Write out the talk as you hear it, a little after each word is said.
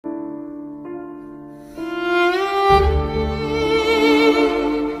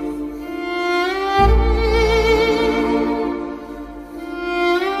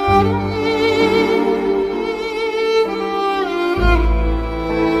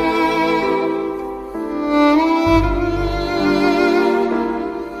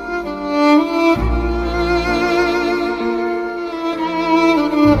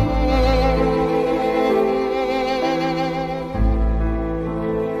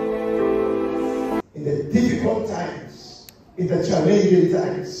difficult times, in the challenging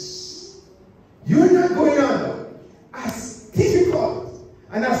times. You're not going under. As difficult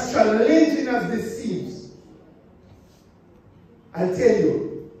and as challenging as this seems, I tell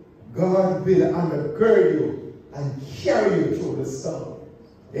you, God will undergird you and carry you through the storm.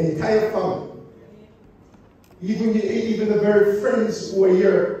 The entire family. Even the very friends who are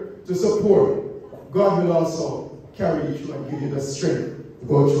here to support, God will also carry you through and give you the strength to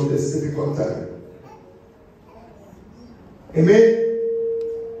go through this difficult time. Amen.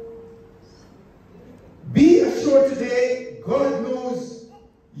 Be assured today, God knows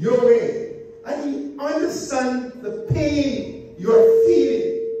your way. And He understands the pain you're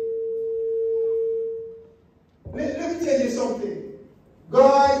feeling. Let me tell you something.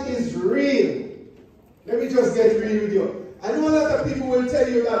 God is real. Let me just get real with you. I know a lot of people will tell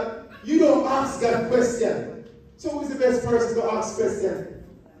you that you don't ask God questions. So who's the best person to ask questions?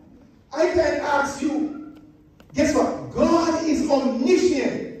 I can ask you. Guess what? God is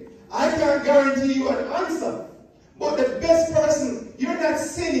omniscient. I can't guarantee you an answer. But the best person, you're not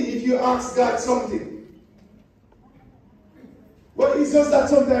sinning if you ask God something. But it's just that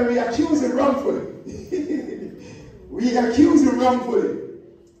sometimes we accuse Him wrongfully. We accuse Him wrongfully.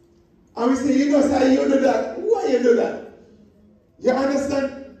 And we say, you know, sir, you know that. Why you do that? You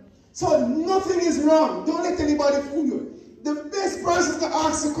understand? So nothing is wrong. Don't let anybody fool you. The best person to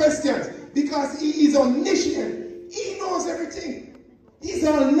ask the questions, because He is omniscient. He knows everything. He's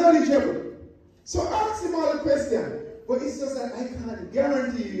all knowledgeable. So ask Him all the questions. But it's just that I can't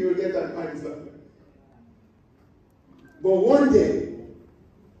guarantee you'll get an answer. But one day,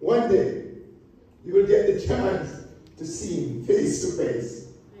 you will get the chance to see Him face to face.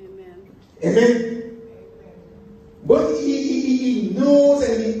 Amen. But he knows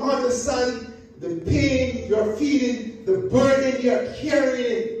and He understands the pain you're feeling, the burden you're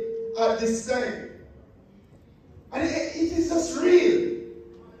carrying at this time. And it is just real.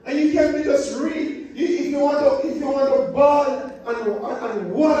 And you can't be just real. If you want to bawl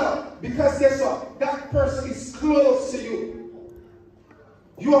and water, because guess what? That person is close to you.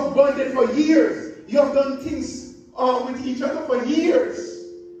 You have bonded for years. You have done things with each other for years.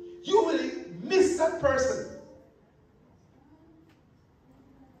 You will miss that person.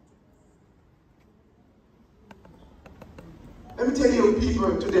 Let me tell you,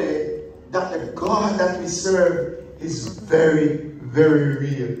 people, today, that the God that we serve is very, very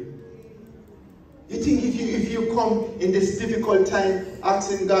real. You think if you come in this difficult time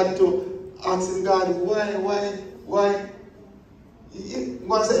asking God why?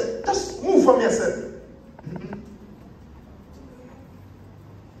 God said, just move from yourself.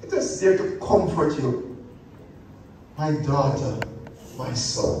 It is there to comfort you. My daughter, my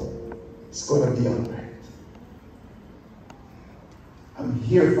son, it's going to be all right. I'm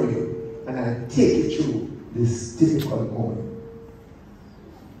here for you, and I'll take you through this difficult moment.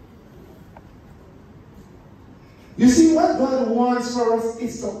 You see, what God wants for us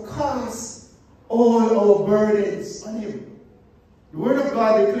is to cast all our burdens on Him. The Word of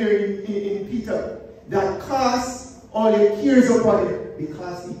God declares in Peter that cast all your cares upon Him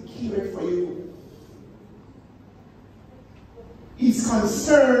because He cared for you. He's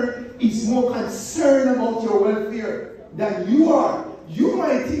concerned, He's more concerned about your welfare than you are. You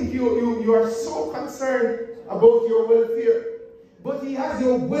might think you are so concerned about your welfare, but He has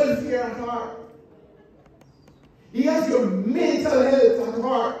your welfare at heart. He has your mental health at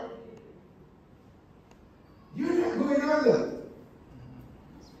heart. You're not going under.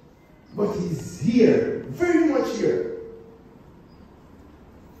 But He's here, very much here,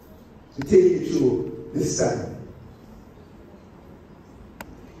 to take you through this time.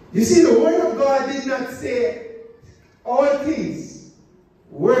 You see, the Word of God did not say all things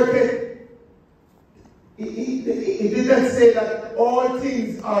work it. It did not say that all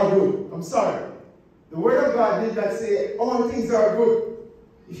things are good. I'm sorry. The Word of God did not say all things are good.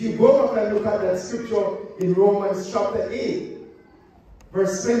 If you go back and look at that scripture in Romans chapter 8,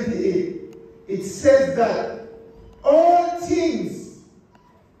 verse 28, it says that all things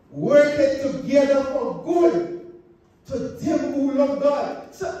work together for good to them who love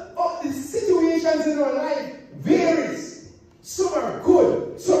God. So all the situations in our life varies. Some are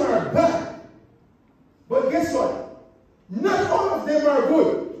good, some are bad. But guess what? Not all of them are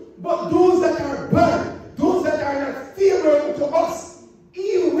good. But those that are bad, those that are not favorable to us,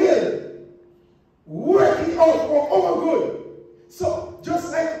 He will work it out for our good. So,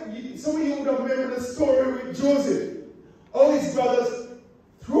 just like some of you would have remembered the story with Joseph, all his brothers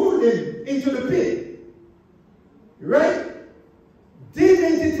threw him into the pit. Right? They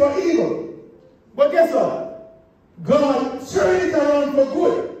meant it for evil. But guess what? God turned it around for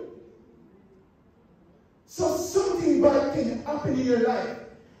good. can happen in your life.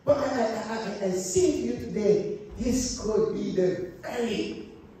 But I say to you today, this could be the very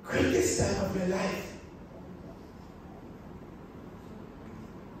greatest time of your life.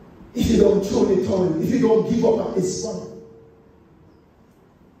 If you don't throw the towel, if you don't give up at this one.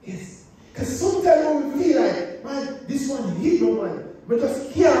 Yes. Because sometimes when we feel like, man, this one hit no man, but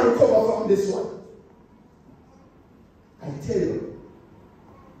just can't recover from this one. I tell you,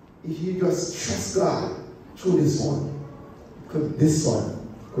 if you just trust God through this one, this one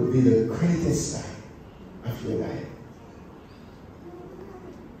could be the greatest time of your life.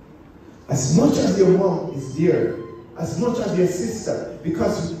 As much as your mom is there, as much as your sister,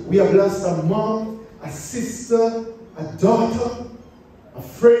 because we have lost a mom, a sister, a daughter, a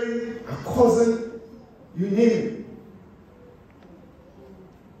friend, a cousin, you name it.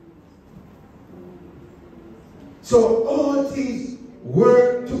 So all things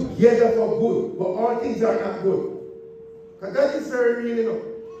work together for good, but all things are not good. Because that is very real, you know.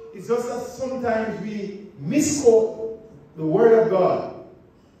 It's just that sometimes we misquote the word of God.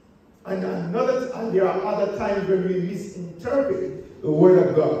 And there are other times when we misinterpret the word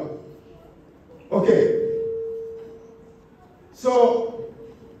of God. Okay. So,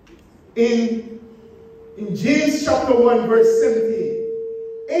 in James chapter 1 verse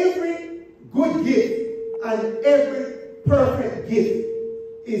 17, every good gift and every perfect gift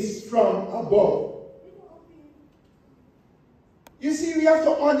is from above. You see, we have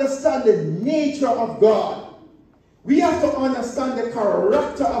to understand the nature of God. We have to understand the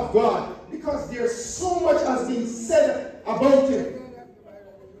character of God, because there's so much has been said about him.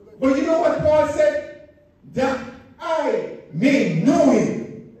 But you know what Paul said? That I may know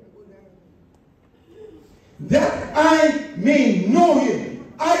him. That I may know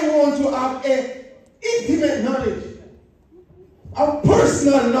him. I want to have an intimate knowledge, a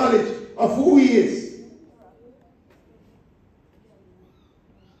personal knowledge of who he is.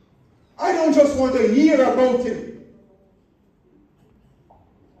 I don't just want to hear about him.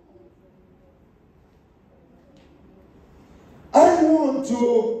 I want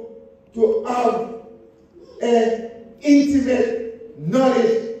to have an intimate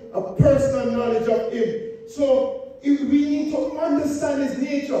knowledge, a personal knowledge of him. So we need to understand his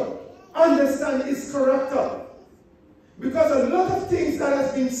nature, understand his character. Because a lot of things that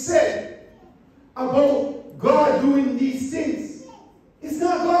has been said about God doing these things, it's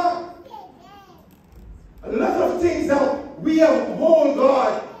not God. A lot of things that we have hold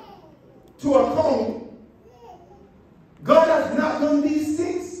God to account, God has not done these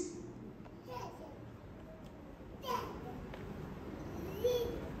things.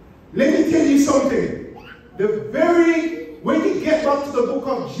 Let me tell you something. When you get back to the book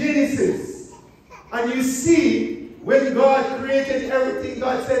of Genesis, and you see when God created everything,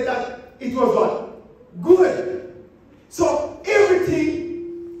 God said that it was what? Good. So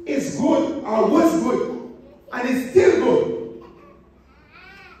everything is good, or was good, and it's still good.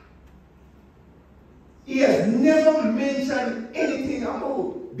 He has never mentioned anything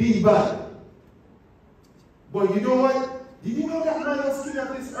about being bad. But you know what? Did you know that man was king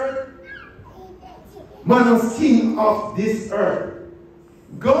of this earth? Man was king of this earth.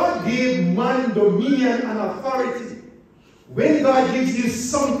 God gave man dominion and authority. When God gives you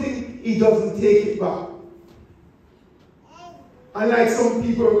something, he doesn't take it back. Unlike some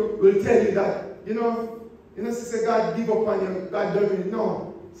people will tell you that, you know, sister, God give up on you, God doesn't. No.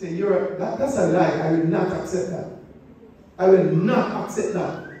 Say, that's a lie. I will not accept that. I will not accept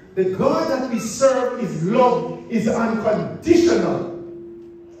that. The God that we serve, his love is unconditional.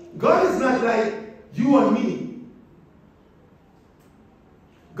 God is not like you and me.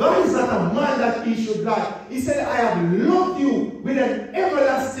 God is not a man that he should lie. He said, I have loved you with an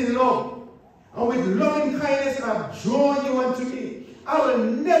everlasting love. And with loving kindness I have drawn you unto me. I will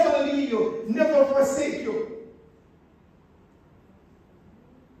never leave you, never forsake you.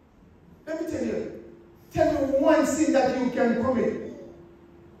 Let me tell you. Tell me one sin that you can commit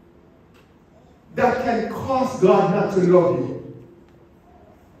that can cause God not to love you.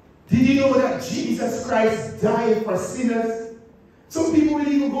 Did you know that Jesus Christ died for sinners? Some people will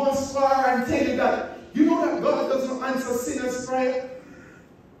even go as far and tell you that, you know that God doesn't answer sinners' prayer?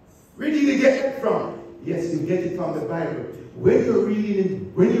 Where did you get it from? Yes, you get it from the Bible. When you're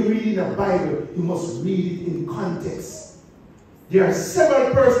reading the Bible, you must read it in context. There are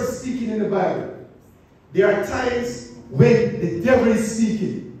several persons speaking in the Bible. There are times when the devil is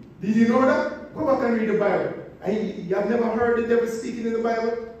speaking. Did you know that? Go back and read the Bible. You have never heard the devil speaking in the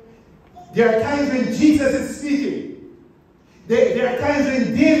Bible? There are times when Jesus is speaking. There are times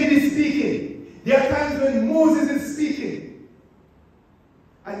when David is speaking. There are times when Moses is speaking.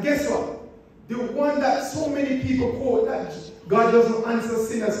 And guess what? the one that so many people quote, that God doesn't answer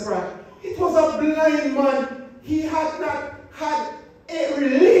sinners' prayer. It was a blind man. He had not had a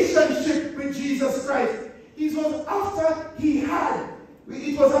relationship with Jesus Christ. It was after he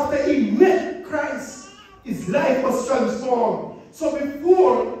met Christ, his life was transformed. So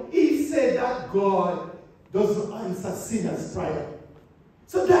before, he said that God doesn't answer sinners' prayer.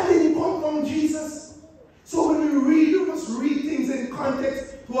 So that didn't come from Jesus. So when we read, we must read things in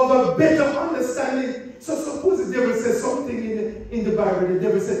context to have a better understanding. So suppose the devil says something in the Bible, the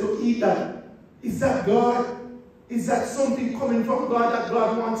devil said to eat that. Is that God? Is that something coming from God that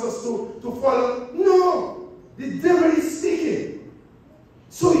God wants us to follow? No. The devil is speaking.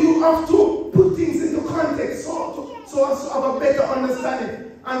 So you have to put things into context so as to have a better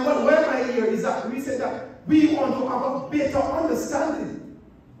understanding. And where my ear is that we said that we want to have a better understanding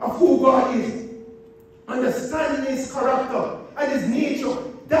of who God is. Understanding his character and his nature.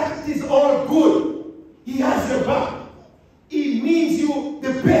 That it is all good. He has your back. He means you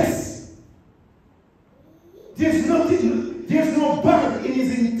the best. There's no bad in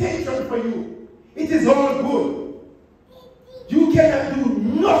his intention for you. It is all good. You cannot do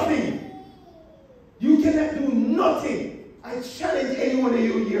nothing. You cannot do nothing. I challenge anyone of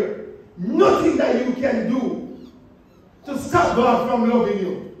you here. Nothing that you can do to stop God from loving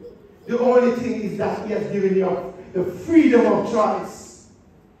you. The only thing is that he has given you the freedom of choice.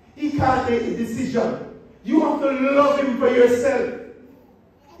 He can't make a decision. You have to love him for yourself.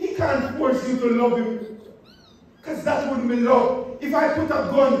 He can't force you to love him. Because that wouldn't be love. If I put a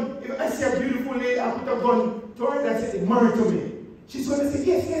gun, if I see a beautiful lady, I put a gun to her and say, marry to me. She's going to say,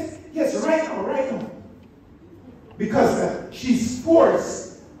 yes, right now. Because she's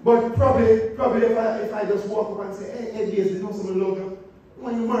forced. But probably if I just walk up and say, hey, dear, you know someone love you?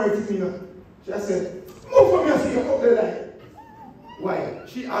 When you marry to me now? She said, move from here, see you up the line. Why?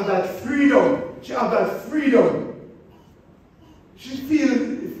 She has that freedom. She's not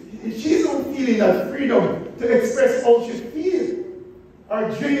feeling that freedom to express how she feels. Or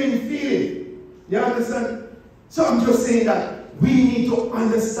genuine feeling. You understand? So I'm just saying that we need to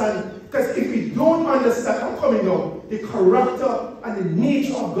understand. Because if we don't understand, I'm coming down, the character and the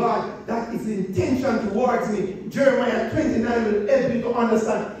nature of God, that is the intention towards me. Jeremiah 29 will help you to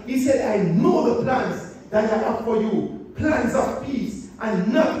understand. He said, I know the plans that I have for you. Plans of peace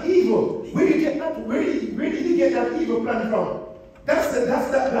and not evil. Where did you get that evil plan from? That's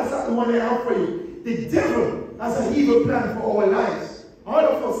not the one I have for you. The devil has an evil plan for our lives. All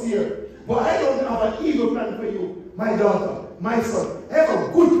of us here. But I don't have an evil plan for you, my daughter, my son. I have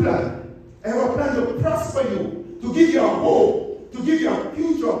a good plan. I have a plan to prosper you, to give you a hope, to give you a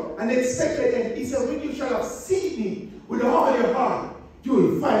future, an expected end. He said, when you shall have seen me with all your heart, you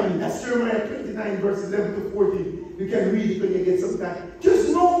will find me. That's Jeremiah 29, verses 11 to 14. You can read it when you get some time. There's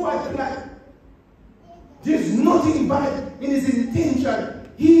no bad plan. There's nothing bad in his intention.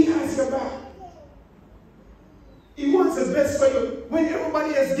 He has your back. He wants the best for you. When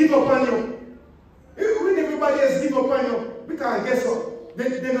everybody else give up on you, because guess what?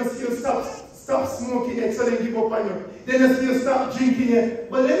 They must still stop smoking it, so they give up on you. They must still stop drinking it.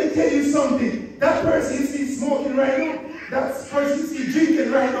 But let me tell you something. That person you see smoking right now, that person you see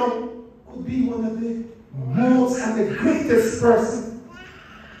drinking right now, could be one of the most and the greatest person.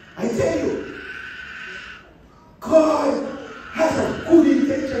 I tell you, God has a good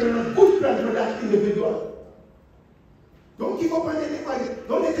intention and a good plan for that individual. Don't give up on anybody.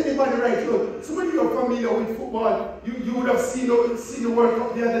 Don't let anybody write you. Some of you are familiar with football. You would have seen the World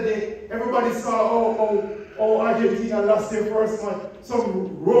Cup the other day. Everybody saw how Argentina lost their first match.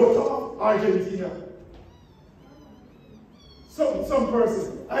 Some wrote off Argentina. Some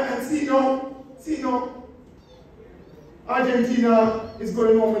person. And see now. Argentina is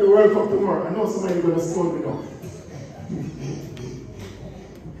going home with the World Cup tomorrow. I know somebody is going to scold me now.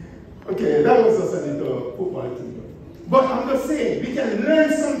 Okay, that was just a little football thing. But I'm just saying, we can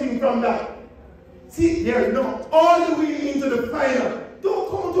learn something from that. See, they're not all the way into the final. Don't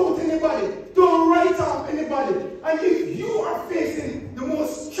count out anybody. Don't write off anybody. And if you are facing the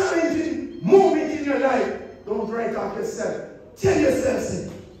most challenging moment in your life, don't write off yourself. Tell yourself, say,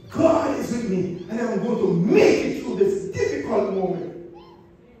 God is with me, and I'm going to make it through this difficult moment.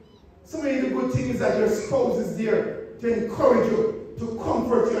 So many of the good things is that your spouse is there to encourage you, to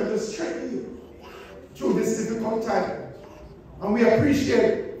comfort you, and to strengthen you through this difficult time. And we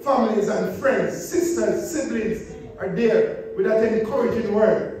appreciate families and friends, sisters, siblings are there with that encouraging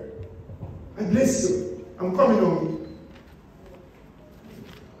word. I bless you. I'm coming home.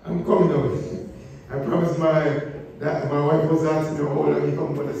 I promised my wife was asking me how long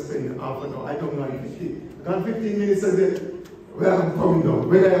I'm going to spend half an hour. I don't know. 15 minutes a day. Well, I'm coming down.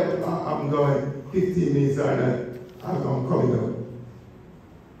 Whether I'm going 15 minutes or not, I'm coming down.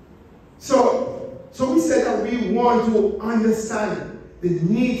 So we said that we want to understand the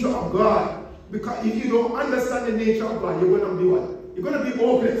nature of God. Because if you don't understand the nature of God, you're going to be what? You're going to be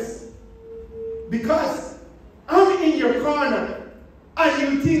hopeless. Because I'm in your corner and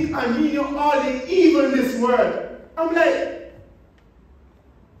you think I mean you all the evil in this world. I'm like,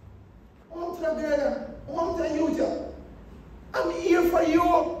 I'm here for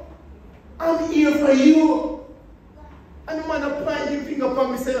you. I'm here for you. And the man pointing finger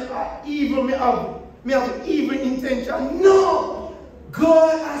upon me saying, evil, me have evil intention. No!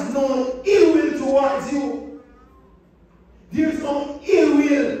 God has no ill will towards you. There is no ill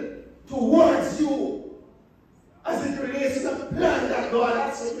will towards you as it relates to the plan that God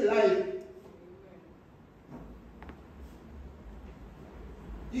has for your life.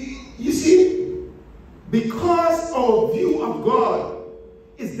 You see, because our view of God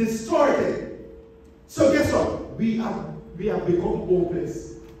is distorted, so guess what? We have become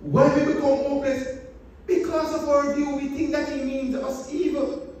hopeless. Why we become hopeless? Because of our view, we think that he means us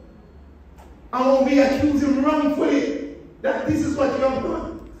evil. And when we accuse him wrongfully, that this is what you have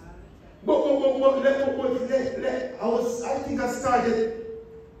done. I think I started,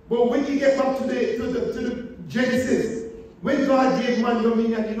 but when you get back to the Genesis, when God gave man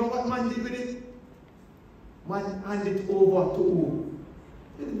dominion, you know what man did with it? Man handed it over to who?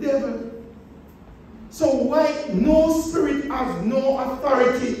 To the devil. So why no spirit has no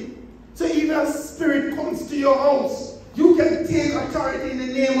authority? So even a spirit comes to your house, you can take authority in the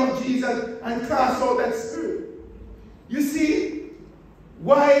name of Jesus and cast out that spirit. You see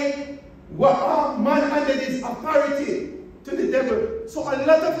why man handed his authority to the devil. So a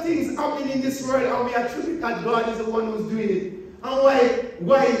lot of things happen in this world and we attribute that God is the one who's doing it. And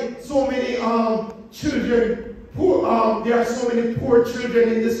why so many children, poor, there are so many poor children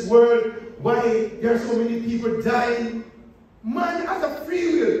in this world, why there are so many people dying. Man has a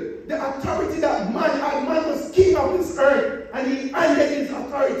free will. The authority that man had, man was king of this earth, and he handed his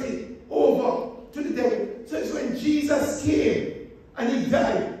authority over to the devil. So it's when Jesus came and he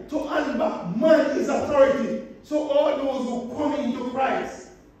died to hand back man his authority. So all those who come into Christ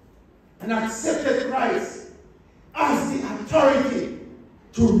and accepted Christ as the authority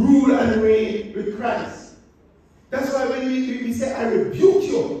to rule and reign with Christ. That's why when we say, I rebuke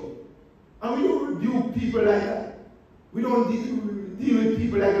you, and we don't rebuke people like that. We don't deal with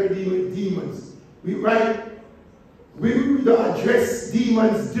people like we deal with demons. We don't address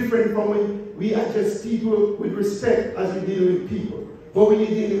demons different from when we address people with respect as we deal with people. But when you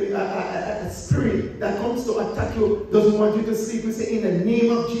deal with a spirit that comes to attack you, doesn't want you to sleep, we say, in the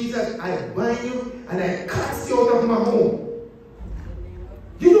name of Jesus, I bind you and I cast you out of my home.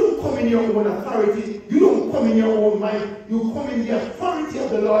 You don't come in your own authority. You don't come in your own mind. You come in the authority of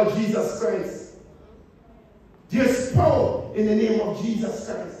the Lord Jesus Christ. There's power in the name of Jesus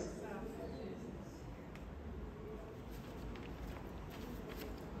Christ.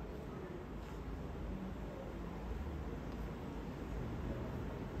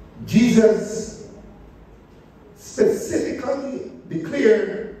 Jesus specifically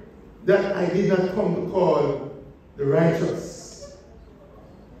declared that I did not come to call the righteous,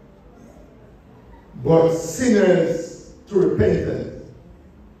 but sinners to repentance.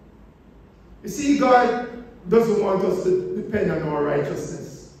 You see, God doesn't want us to depend on our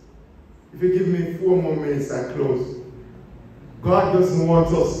righteousness. If you give me 4 more minutes, I close. God doesn't want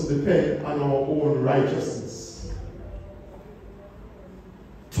us to depend on our own righteousness.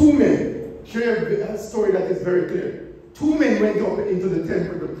 2 men, share a story that is very clear. 2 men went up into the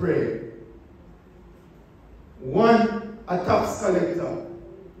temple to pray. One a tax collector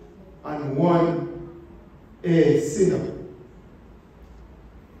and one a sinner.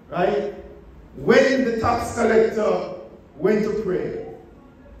 Right? When the tax collector went to pray,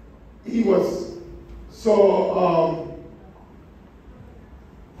 he was so,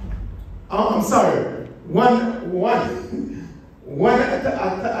 I'm sorry, one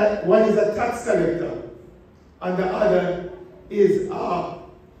is a tax collector and the other is a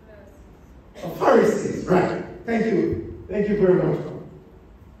Pharisee, right? Thank you very much.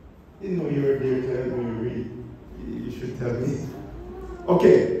 Didn't know you were there to help me read. You should tell me.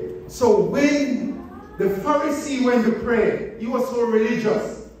 Okay. So when the Pharisee went to pray, he was so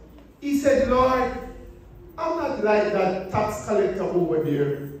religious. He said, Lord, I'm not like that tax collector over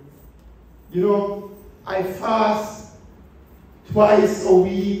there. You know, I fast twice a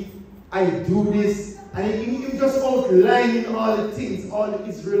week. I do this. And he just outlining all the things, all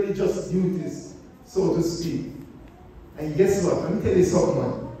his religious duties, so to speak. And guess what? Let me tell you something,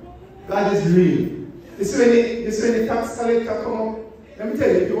 man. God is real. This is when the tax collector come up. Let me tell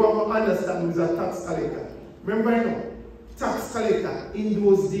you, if you want to understand who's a tax collector. Remember, you know, tax collector in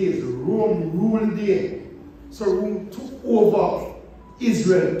those days, Rome ruled there. So Rome took over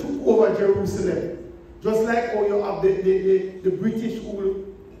Israel, took over Jerusalem. Just like how you have the British rule,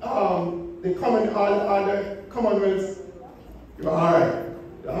 the Commonwealth,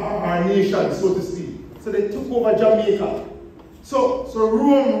 our nation, so to speak. So they took over Jamaica. So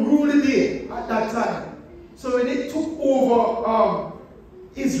Rome ruled there at that time. So when they took over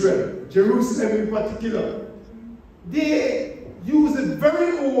Israel, Jerusalem in particular, they used the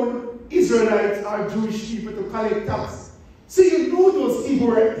very own Israelites or Jewish people to collect tax. So you know those people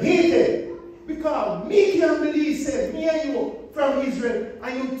were hated. Because me can believe, say, me and you from Israel,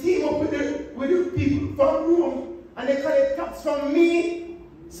 and you team up with the people from Rome, and they collect tax from me.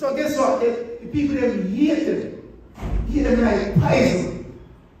 So guess what? The people them hate them. Hate them like poison.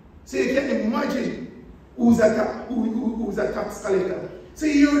 So you can imagine who's a tax collector. So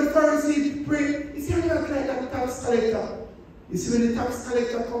you hear the Pharisee pray, is he not like that tax collector? You see when the tax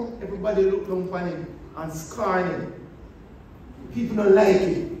collector come, everybody look down upon him and scorn him. People don't like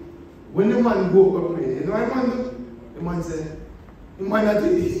it. When the man go up pray, you know what man do? The man said, the man not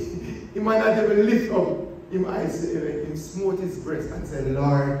even lift up him eyes, him smote his breast and said,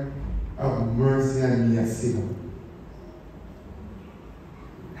 Lord, have mercy on me, a sinner.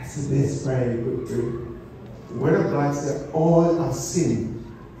 That's the best prayer you could pray. The word of God said, all have sinned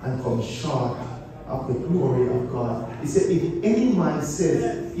and come short of the glory of God. He said, if any man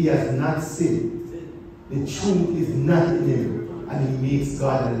says he has not sinned, the truth is not in him, and he makes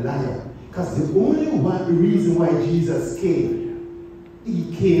God a liar. Because the only reason why Jesus came,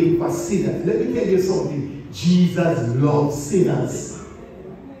 he came for sinners. Let me tell you something. Jesus loves sinners.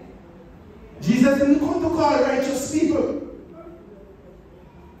 Jesus didn't come to call righteous people.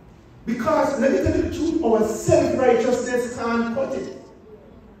 Because, let me tell you the truth, our self-righteousness can't cut it.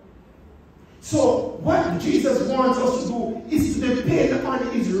 So, what Jesus wants us to do is to depend on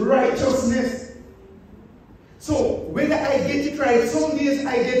his righteousness. So, whether I get it right, some days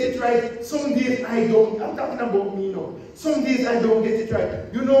I get it right, some days I don't. I'm talking about me now. Some days I don't get it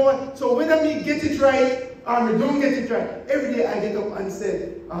right. You know what? So, whether me get it right or I don't get it right, every day I get up and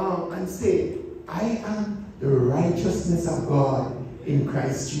say, I am the righteousness of God in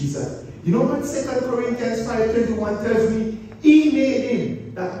Christ Jesus. You know what 2 Corinthians 5:21 tells me? He made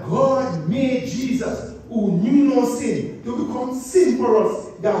him, that God made Jesus, who knew no sin, to become sin for us,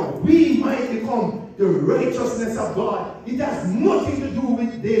 that we might become the righteousness of God. It has nothing to do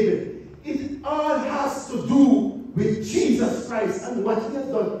with David. It all has to do with Jesus Christ and what he has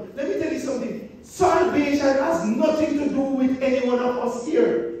done. Let me tell you something. Salvation has nothing to do with any one of us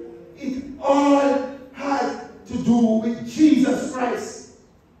here. It all has to do with Jesus Christ.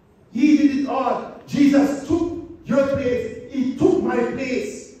 He did it all. Jesus took your place. He took my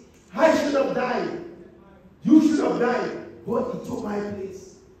place. I should have died. You should have died. But he took my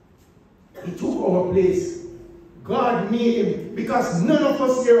place. He took our place. God made him. Because none of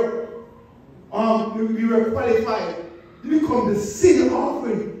us here, we were qualified to become the sin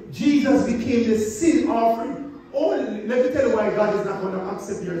offering. Jesus became the sin offering. Oh, let me tell you why God is not going to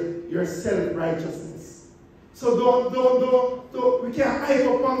accept your self-righteousness. So don't, we can't hype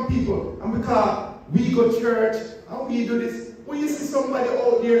upon people. And because we go to church and we do this. When you see somebody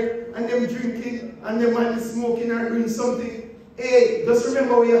out there and them drinking and them might be smoking or doing something, hey, just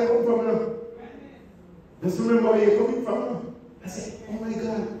remember where you come from now. Just remember where you're coming from now. I say, oh my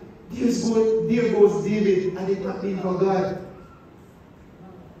God, there goes David and it not being for God.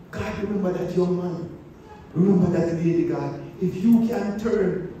 God, remember that young man. Remember that lady, God. If you can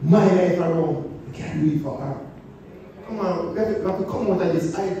turn my life around, you can do it for her. Come on, we have to come out of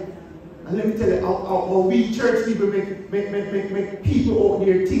this hype. And let me tell you how we church people make people out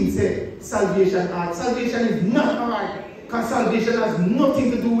there think say salvation hard. Salvation is not hard. Because salvation has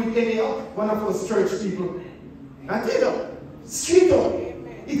nothing to do with any one of us church people. I tell you, straight up,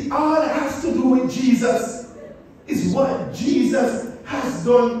 it all has to do with Jesus. It's what Jesus has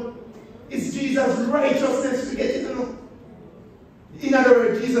done. It's Jesus' righteousness. Forget it, you know. In other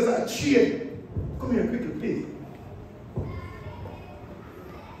words, Jesus achieved. Come here quickly, please.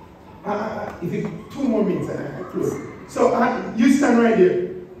 If you 2 more minutes and I close. So you stand right there.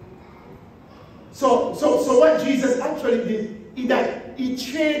 So what Jesus actually did is that he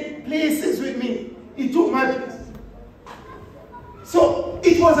traded places with me. He took my place. So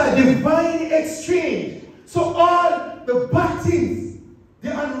it was a divine exchange. So all the bad things,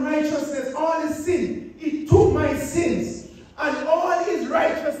 the unrighteousness, all the sin, he took my sins and all his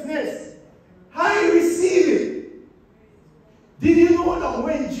righteousness. I receive it. Did you know that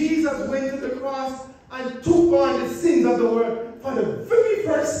when Jesus went to the cross and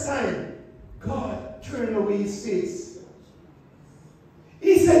very first time God turned away his face,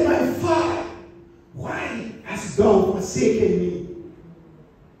 he said, my Father, why hast thou forsaken me?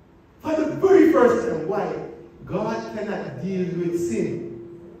 For the very first time, why? God cannot deal with sin.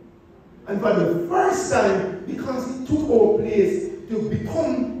 And for the first time, because he took our place to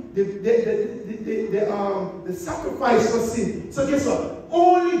become the sacrifice for sin. So guess what?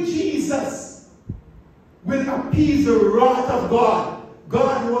 Only Jesus will appease the wrath of God.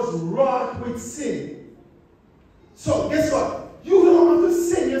 God was wrath with sin. So guess what? You don't have to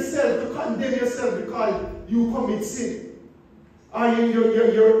send yourself to condemn yourself because you commit sin. Or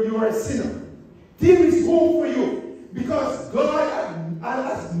you are a sinner. There is hope for you because God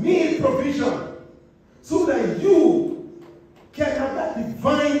has made provision so that you can have that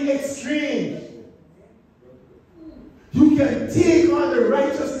divine exchange. You can take on the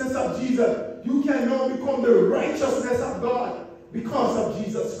righteousness of Jesus. You can now become the righteousness of God because of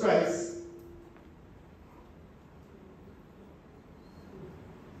Jesus Christ.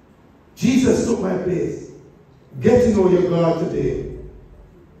 Jesus took my place. Get to know your God today.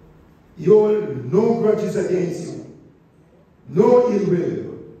 You'll no grudges against you. No ill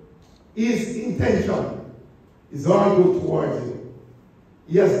will. His intention is all good towards you.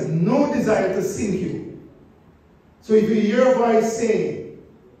 He has no desire to sink you. So if you hear a voice saying,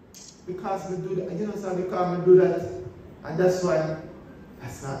 because we do that, you know, so because we do that, and that's why,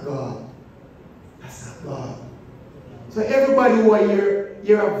 that's not God. That's not God. So everybody who I hear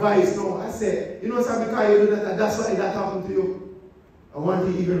advice now, I say, you know, so because you do that, and that's why that happened to you. I want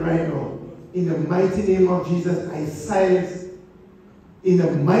you even right now, in the mighty name of Jesus, I silence. In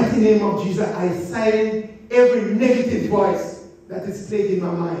the mighty name of Jesus, I silence every negative voice that is plaguing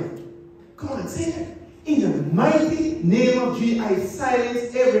my mind. Come on, say that. In the mighty name of Jesus, I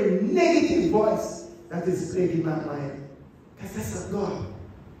silence every negative voice that is plaguing my mind. Because that's not God.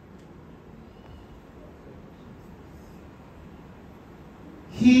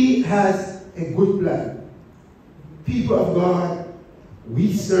 He has a good plan. People of God,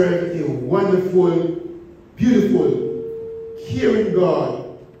 we serve a wonderful, beautiful, caring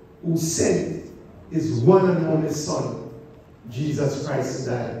God who sent his one and only Son, Jesus Christ,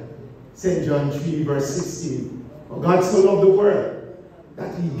 to die. St. John 3, verse 16. For God so loved the world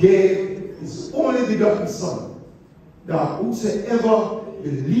that he gave his only begotten Son, that whosoever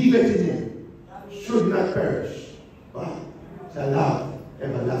believeth in him should not perish, but shall have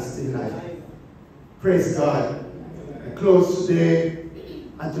everlasting life. Praise God. I close today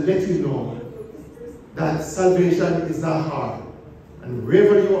and to let you know that salvation is not hard. And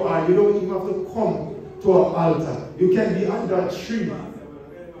wherever you are, you don't even have to come to an altar. You can be under a tree.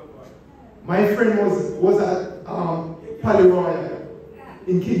 My friend was at Paulette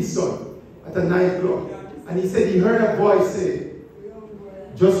in Kingston at a nightclub. And he said he heard a voice say,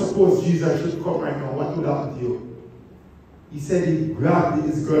 just suppose Jesus should come right now, what would happen to you? He said he grabbed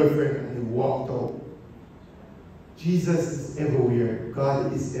his girlfriend and he walked out. Jesus is everywhere.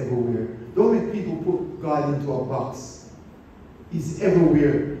 God is everywhere. Don't let people put God into a box. He's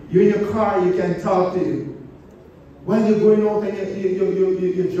everywhere. You're in your car, you can talk to him. When you're going out and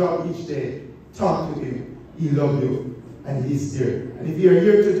your job each day, talk to him. He loves you and he's there. And if you're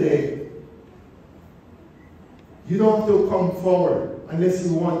here today, you don't have to come forward unless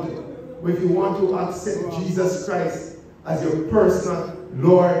you want to. But if you want to accept Jesus Christ as your personal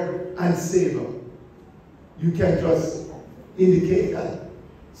Lord and Savior, you can just indicate that,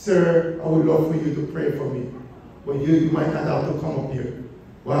 sir, I would love for you to pray for me. But you might not have to come up here.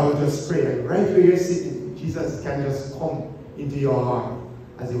 Well, I will just pray. And right where you're sitting, Jesus can just come into your heart.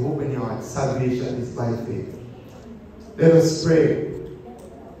 As you open your heart, salvation is by faith. Let us pray.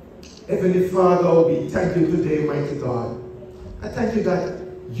 Heavenly Father, we thank you today, mighty God. I thank you that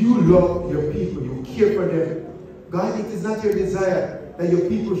you love your people. You care for them. God, it is not your desire that your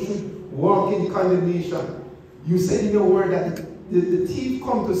people should walk in condemnation. You said in your word that the thief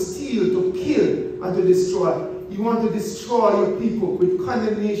come to steal, to kill, and to destroy. You want to destroy your people with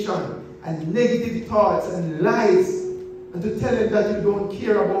condemnation and negative thoughts and lies, and to tell them that you don't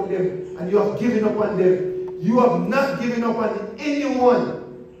care about them and you have given up on them. You have not given up on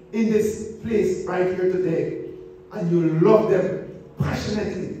anyone in this place right here today. And you love them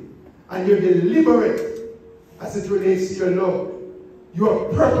passionately. And you're deliberate as it relates to your love. You are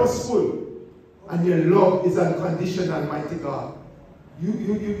purposeful. And your love is unconditional, mighty God. You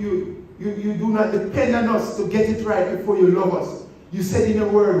do not depend on us to get it right before you love us. You said in your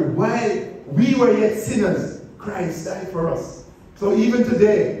word, while we were yet sinners, Christ died for us. So even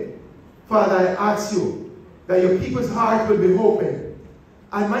today, Father, I ask you that your people's heart will be open.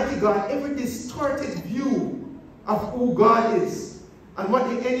 And mighty God, every distorted view of who God is, and what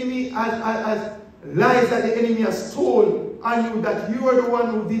the enemy has lies that the enemy has told on you, that you are the one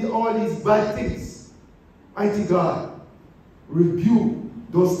who did all these bad things. Mighty God, rebuke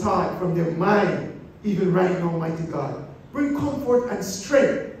those thoughts from their mind, even right now, mighty God. Bring comfort and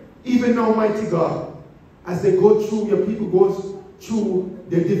strength, even now, mighty God, as they go through, your people go through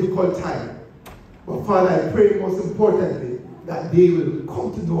their difficult time. But Father, I pray most importantly that they will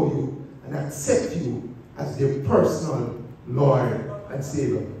come to know you and accept you as their personal Lord and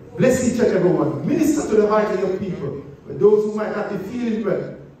Savior. Bless each and every one. Minister to the heart of your people. For those who might not be feeling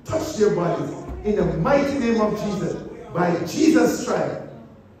well, touch their bodies in the mighty name of Jesus. By Jesus' stripe,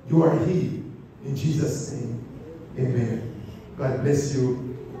 you are healed. In Jesus' name, amen. God bless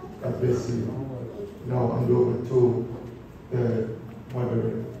you. God bless you. Now I'm over to the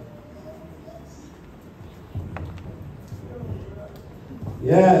moderator.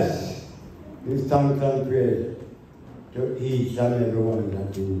 Yes, give thanks and praise to each and every one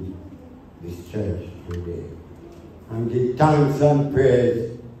that in this church today. And give thanks and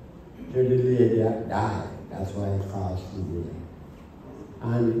praise to the lady that died. That's why it calls today.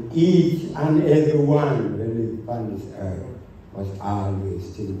 And each and every one that lives on this earth must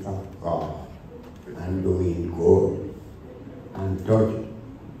always think of God and doing good. And touch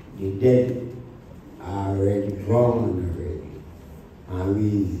the dead are already gone already. And we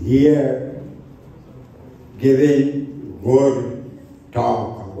here giving good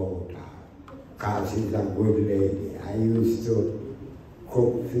talk about her, because she's a good lady. I used to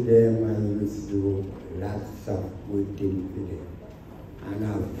cook for them, I used to do lots of good things for them. And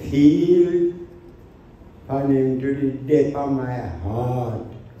I feel coming to the depth of my heart,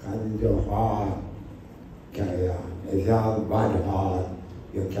 because it's a heart carry on. If you have a bad heart,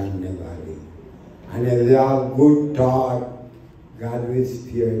 you can never live. And if you have good thought, God will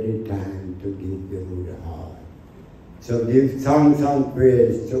spare the time to give you good heart. So give thanks and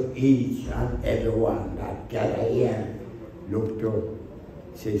praise to each and everyone that gather here. Look to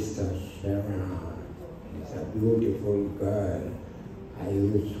Sister Sharon. She's a beautiful girl. I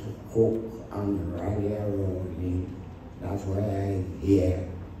used to cook and rally around me. That's why I'm here.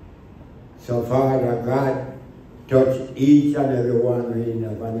 So Father God, touch each and every one in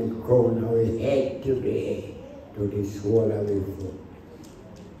the crown of our head today, to the sole of our foot.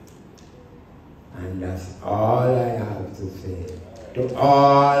 And that's all I have to say. To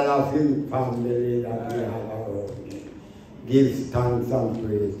all of your family that we have around me, give thanks and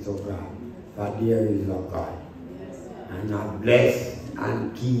praise to God, for there is a God. And I bless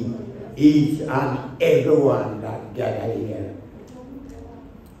and keep each and every one that gather here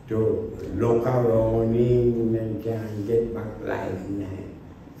to look around him and can get back life now,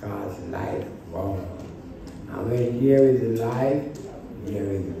 because life goes. And when there is life,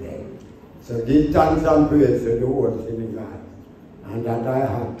 there is death. So give thanks and praise to the whole in God. And that I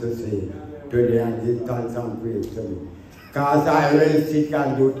have to say today, and give thanks and praise to me. Because I went sick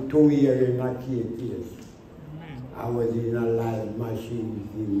and do 2 years in a case. I was in a live machine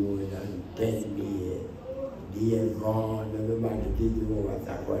for more than 10 days. They gone, everybody thinking what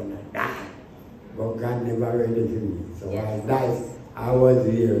I'm going to die. But God never ready for me. So as died, I was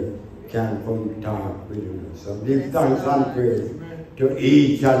here, can come talk with you. So give thanks and praise to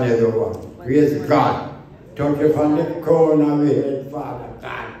each and every one. Praise God. Touch you from the crown of your head, Father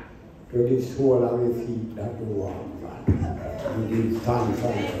God, to the sole of your feet that you walk, Father. And give thanks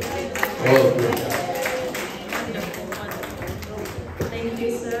and praise. Thank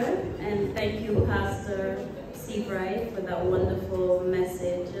you, sir, and thank you, Pastor Seabright, for that wonderful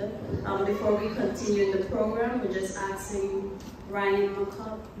message. Before we continue the program, we're just asking Ryan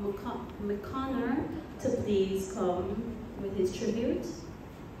McConnor to please come with his tribute.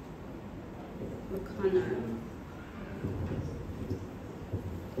 McConnor.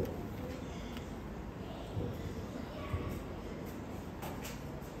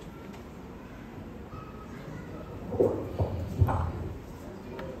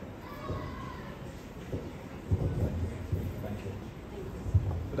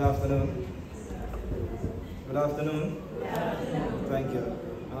 Good afternoon. Good afternoon. Thank you.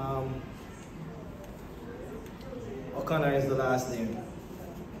 O'Connor is the last name,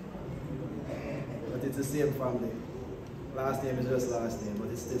 but it's the same family. Last name is just last name,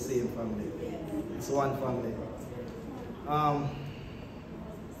 but it's the same family. It's one family.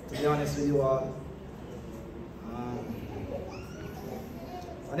 To be honest with you all,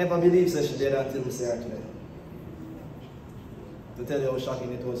 I never believed that she did until we see her today. To tell you how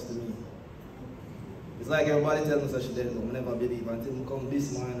shocking it was to me. It's like everybody tells me that she didn't know. I never believe until I come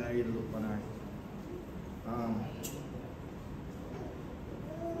this morning I really look on her.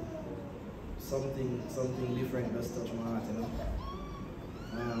 Something different just touched my heart, you know.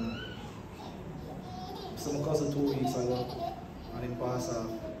 cousin 2 weeks ago, and he passed off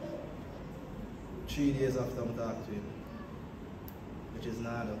 3 days after I talked to him, which is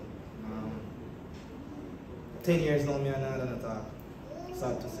nada. 10 years now, me and nada not talk.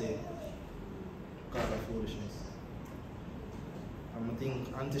 Sad to say, because of foolishness. I think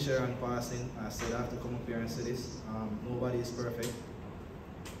Auntie Sharon passing, I said I have to come up here and say this. Nobody is perfect.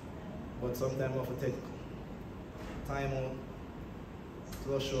 But sometimes we have to take time out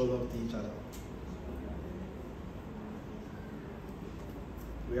to show love to each other.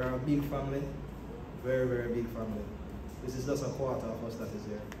 We are a big family, very, very big family. This is just a quarter of us that is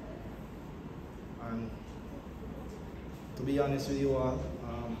here. And to be honest with you all,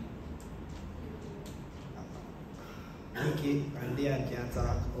 Nikki and Diane can't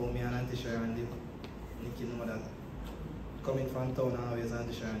talk, me and Auntie Sharon did. Nikki know that coming from town always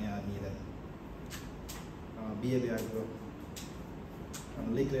Auntie Sharon had me there. Baby I grew up.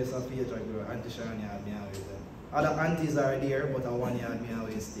 And Lickles of age I grew up, Auntie Sharon had me always there. Other aunties are there, but I one yard me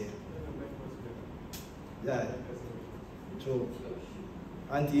always stay. Yeah, true.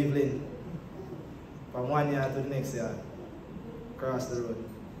 Auntie Evelyn, from 1 yard to the next yard, across the road.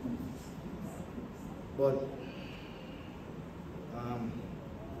 But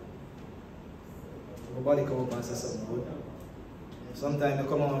nobody come up and say something good. Sometimes you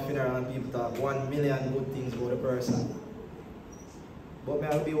come on a funeral and people talk 1 million good things about a person. But me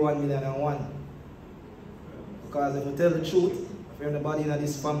I'll be 1,000,001. Because if we tell the truth, if anybody in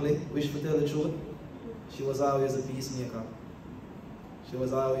this family wish to tell the truth, she was always a peacemaker. She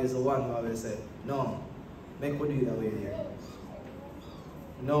was always the one who always said, no, make we do it that way here.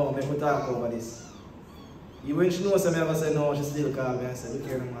 No, make we talk over this. Even when she knows I ever say no, she still call me and say, look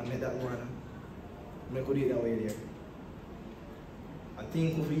here man, make that one. Make we do it that way here. I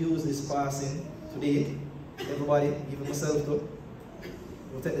think if we use this passing today, everybody, even myself too,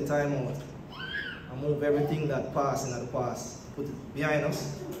 we'll take the time out and move everything that passed in the past, put it behind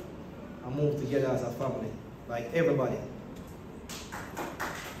us, and move together as a family, like everybody.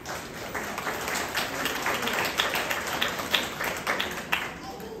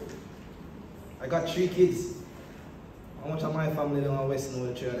 I got 3 kids. How much of my family don't always know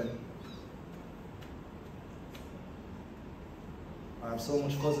the children? I have so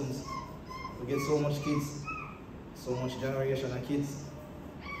much cousins. We get so much kids, so much generation of kids.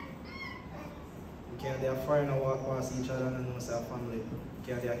 We can't there foreigner walk past each other and know it's our family. We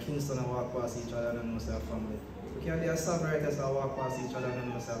can't there Kingston walk past each other and know it's our family. We can't there songwriters walk past each other and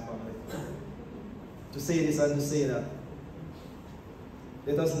know it's our family. To say this and to say that,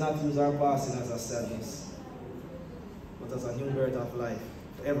 let us not use our passing as a sadness, but as a new birth of life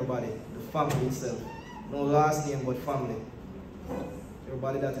for everybody, the family itself. No last name but family.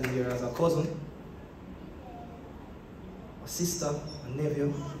 Everybody that is here as a cousin, a sister, a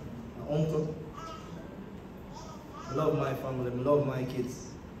nephew, an uncle. I love my family, I love my kids.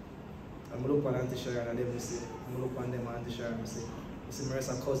 I look on Auntie Sharon and them, I say, I look on them and Auntie Sharon, I say my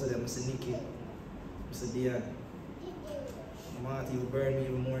rest of cousin them, I say Nikki, I say Diane. My auntie will burn me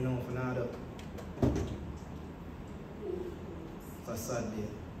even more now for nada. It's a sad day.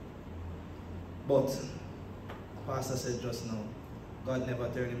 But, Pastor said just now, God never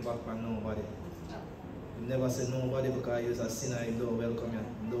turned him back on nobody. He never said nobody because he was a sinner, he don't welcome you,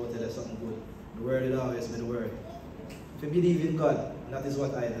 he don't tell you something good. The word will always be the word. If you believe in God, that is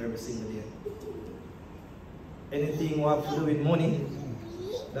what I do every single day. Anything you have to do with money,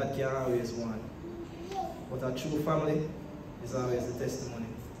 that can always want. But a true family is always the testimony.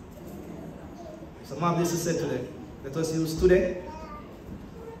 So my blessing said today, let us use today,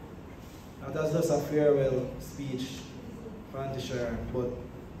 not as just a farewell speech for Auntie Sharon, but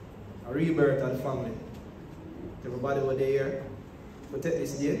a rebirth of the family. Everybody were there, we take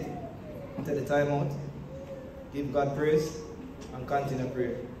this day, take the time out, give God praise, and continue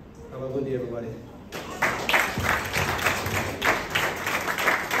prayer. Have a good day, everybody.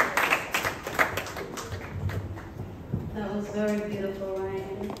 That was very beautiful,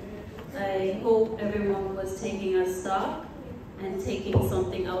 Ryan. I hope everyone was taking a stock and taking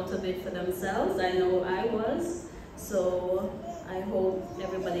something out of it for themselves. I know I was, so I hope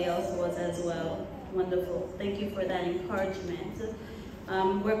everybody else was as well. Wonderful. Thank you for that encouragement.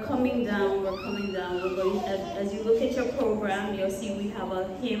 We're coming down. We're going, as you look at your program, you'll see we have a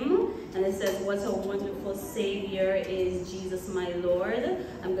hymn, and it says, "What a wonderful Savior is Jesus my Lord."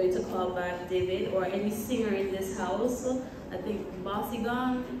 I'm going to call back David or any singer in this house. I think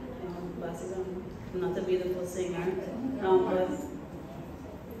Basigan, not a beautiful singer, but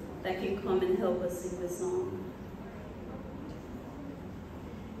that can come and help us sing the song.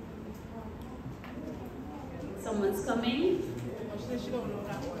 Someone's coming? She don't know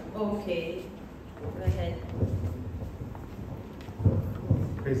that one. Okay. Go ahead.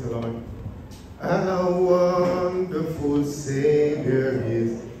 Praise the Lord. How wonderful Savior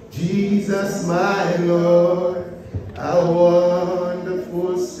is Jesus, my Lord. How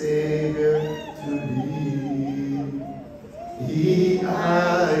wonderful Savior to be. He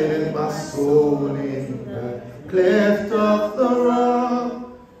hideth my soul in the cleft of the rock,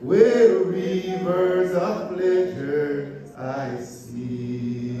 where rivers of pleasure I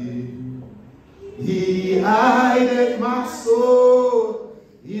see. He hideth my soul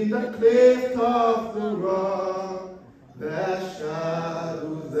in the cleft of the rock, that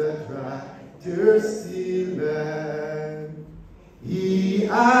shadows the dry, thirsty land. He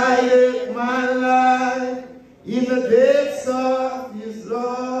hideth my life in the depths of his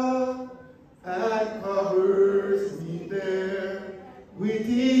love, and covers me there with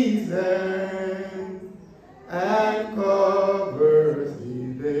his hand, and covers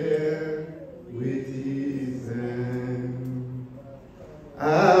me there with his hand.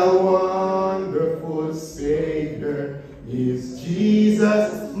 A wonderful Savior is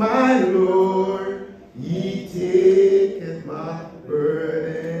Jesus, my Lord. He taketh my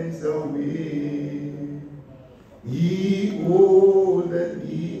burdens away. He holdeth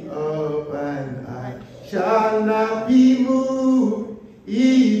me up, and I shall not be moved.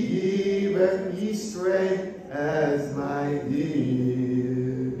 He giveth me strength as my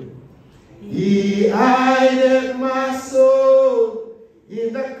head. He hideth my soul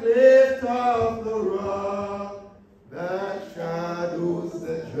in the cleft of the rock, that shadows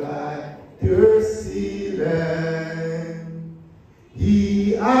the dry, thirsty land.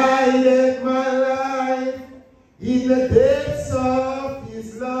 He hideth my life in the depths of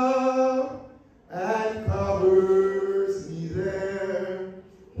his love, and covers me there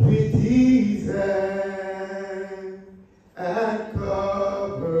with his hand, and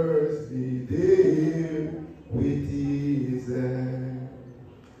covers me there with his hand.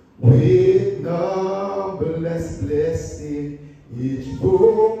 With numberless blessing, each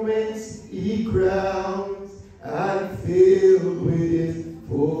moment he crowns, and filled with his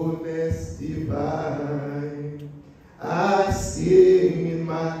fullness divine. I sing in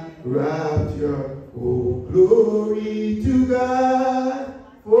my rapture, oh glory to God,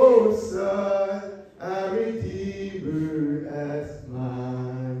 for such a Redeemer as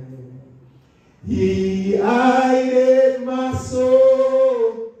mine. He hideth my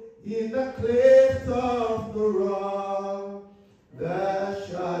soul in the cleft of the rock, that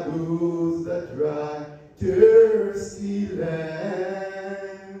shadows the dry, thirsty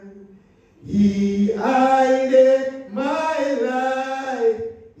land. He hideth my life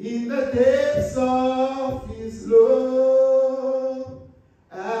in the depths of his love,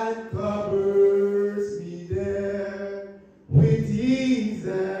 and covers me there with his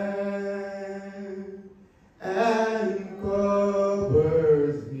hand, and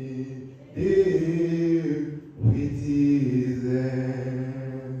covers me there with his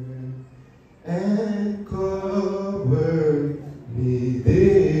hand, and covers me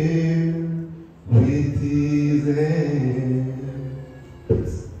there with his hand.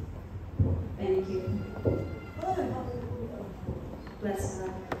 Thank you. Bless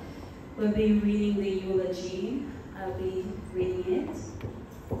God. We'll be reading the eulogy. I'll be reading it.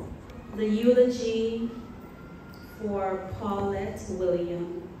 The eulogy for Paulette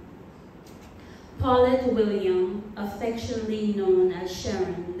William. Paulette William, affectionately known as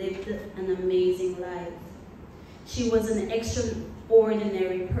Sharon, lived an amazing life. She was an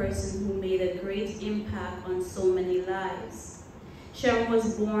extraordinary person who made a great impact on so many lives. Sharon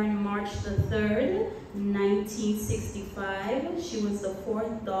was born March the 3rd, 1965. She was the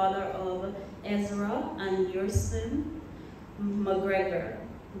fourth daughter of Ezra and Yerson McGregor.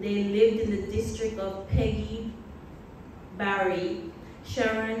 They lived in the district of Peggy Barry.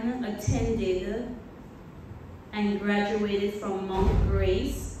 Sharon attended and graduated from Mount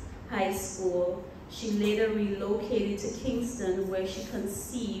Grace High School. She later relocated to Kingston, where she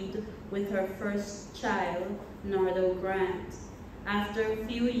conceived with her first child, Nardo Grant. After a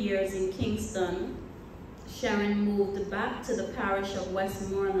few years in Kingston, Sharon moved back to the parish of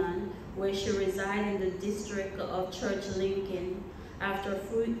Westmoreland, where she resided in the district of Church Lincoln. After a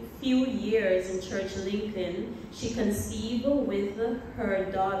few years in Church Lincoln, she conceived with her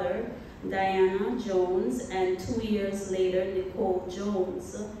daughter, Diana Jones, and 2 years later, Nicole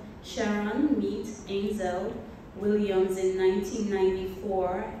Jones. Sharon met Ansel Williams in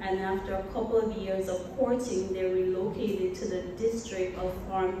 1994, and after a couple of years of courting, they relocated to the district of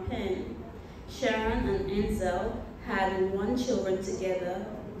Farm Pen. Sharon and Ansel had 1 child together,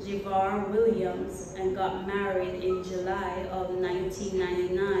 Javar Williams, and got married in July of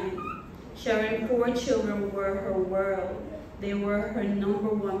 1999. Sharon's 4 children were her world. They were her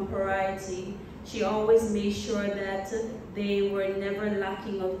 #1 priority. She always made sure that they were never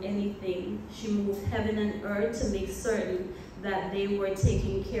lacking of anything. She moved heaven and earth to make certain that they were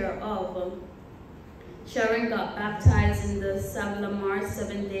taken care of. Sharon got baptized in the Savlamar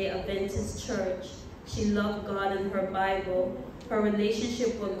Seventh-day Adventist Church. She loved God and her Bible. Her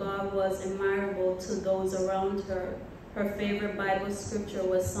relationship with God was admirable to those around her. Her favorite Bible scripture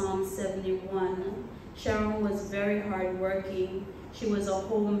was Psalm 71. Sharon was very hardworking. She was a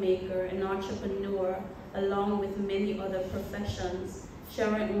homemaker, an entrepreneur, along with many other professions.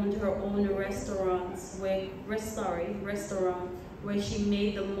 Sharon owned her own restaurant where she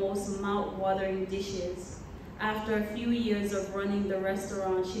made the most mouth-watering dishes. After a few years of running the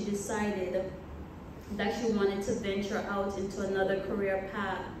restaurant, she decided that she wanted to venture out into another career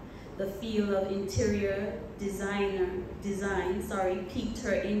path. The field of interior design piqued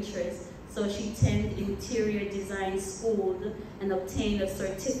her interest, so she attended interior design school and obtained a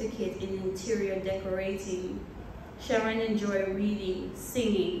certificate in interior decorating. Sharon enjoyed reading,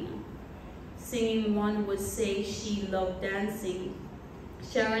 singing. One would say she loved dancing.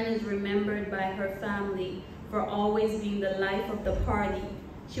 Sharon is remembered by her family for always being the life of the party.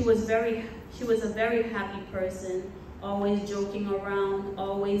 She was a very happy person, always joking around,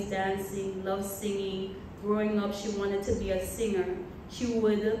 always dancing, loved singing. Growing up, she wanted to be a singer. She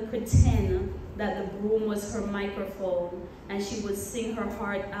would pretend that the broom was her microphone, and she would sing her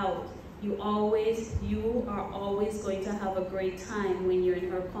heart out. You are always going to have a great time when you're in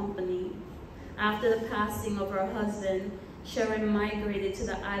her company. After the passing of her husband, Sharon migrated to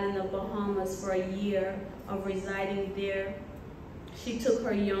the island of Bahamas for a year of residing there. She took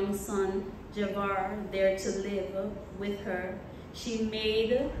her young son, Javar, there to live with her. She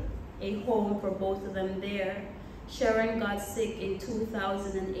made a home for both of them there. Sharon got sick in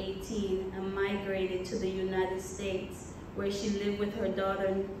 2018 and migrated to the United States, where she lived with her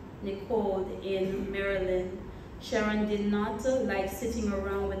daughter, Nicole, in Maryland. Sharon did not like sitting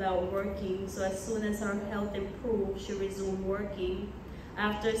around without working, so as soon as her health improved, she resumed working.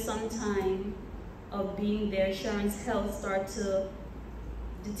 After some time of being there, Sharon's health started to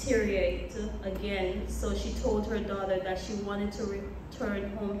deteriorate again, so she told her daughter that she wanted to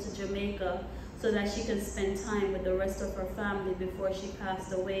return home to Jamaica so that she could spend time with the rest of her family before she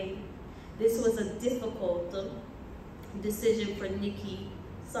passed away. This was a difficult decision for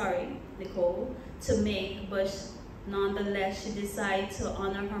Nicole, to make, but nonetheless, she decided to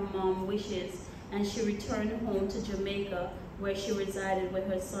honor her mom's wishes, and she returned home to Jamaica, where she resided with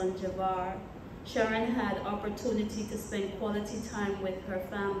her son, Javar. Sharon had opportunity to spend quality time with her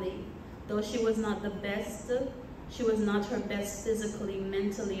family. Though she was not her best physically,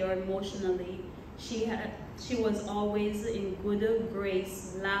 mentally, or emotionally. She was always in good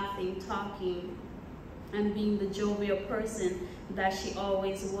grace, laughing, talking, and being the jovial person that she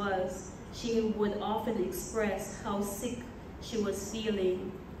always was. She would often express how sick she was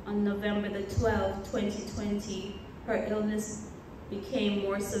feeling. On November the 12th, 2020, her illness became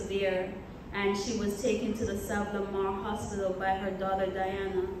more severe, and she was taken to the Savlamar Hospital by her daughter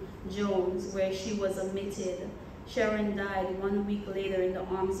Diana Jones, where she was admitted. Sharon died 1 week later in the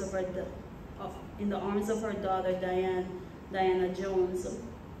arms of her daughter Diana Jones.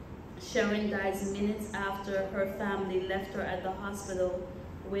 Sharon died minutes after her family left her at the hospital,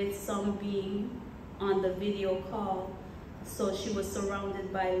 with some being on the video call, so she was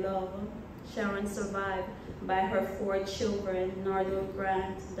surrounded by love. Sharon survived by her 4 children, Nardo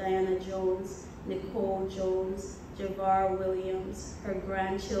Grant, Diana Jones, Nicole Jones, Javar Williams, her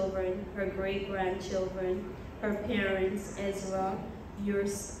grandchildren, her great-grandchildren, her parents, Ezra,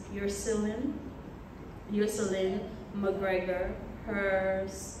 Ursuline McGregor, her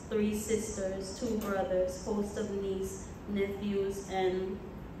 3 sisters, 2 brothers, host of nieces, nephews, and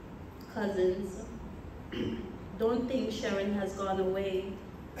cousins. Don't think Sharon has gone away.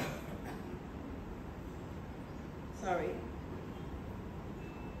 Sorry.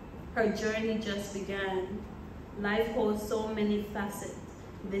 Her journey just began. Life holds so many facets.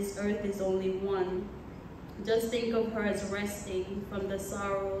 This earth is only one. Just think of her as resting from the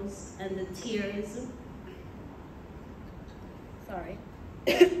sorrows and the tears. Sorry.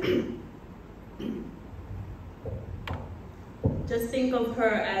 Just think of her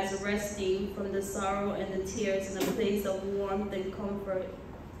as resting from the sorrow and the tears in a place of warmth and comfort,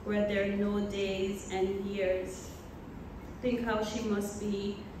 where there are no days and years. Think how she must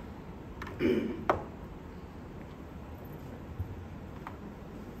be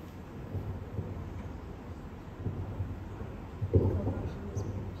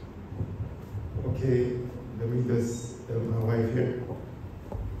Okay, let me just tell my wife here.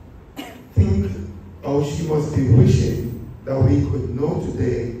 think how she must be wishing that we could know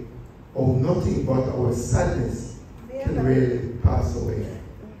today how nothing but our sadness can really pass away.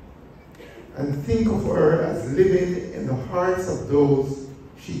 And think of her as living in the hearts of those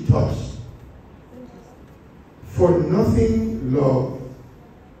she touched. For nothing love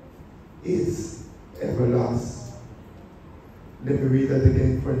is everlasting. Let me read that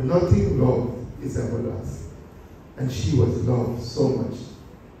again. For nothing love is everlasting. And she was loved so much.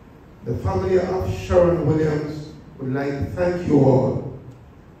 The family of Sharon Williams would like to thank you all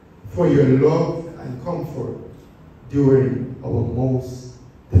for your love and comfort during our most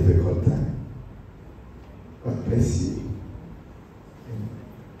difficult time. God bless you. Amen.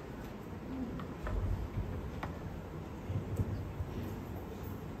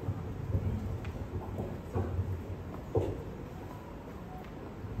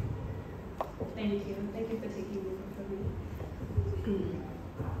 Thank you. Thank you for taking over for me.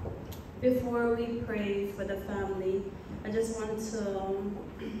 Before we pray for the family, I just want to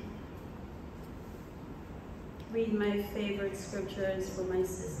read my favorite scriptures for my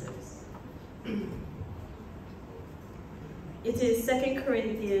sisters. It is 2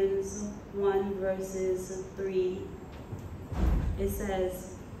 Corinthians 1 verses 3. It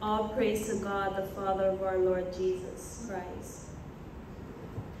says, all praise to God, the Father of our Lord Jesus Christ.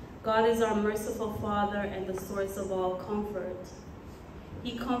 God is our merciful Father and the source of all comfort.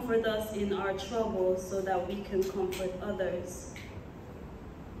 He comforts us in our troubles so that we can comfort others.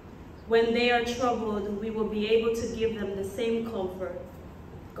 When they are troubled, we will be able to give them the same comfort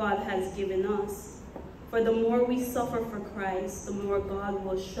God has given us. For the more we suffer for Christ, the more God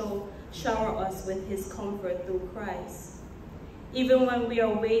will shower us with his comfort through Christ. Even when we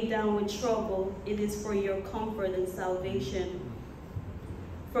are weighed down with trouble, it is for your comfort and salvation.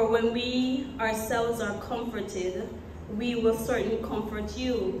 For when we ourselves are comforted, we will certainly comfort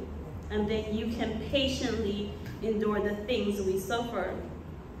you, and then you can patiently endure the things we suffer.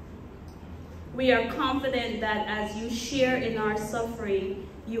 We are confident that as you share in our suffering,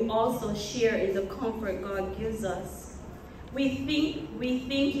 you also share in the comfort God gives us. We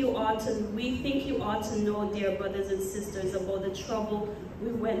think you ought to know, dear brothers and sisters, about the trouble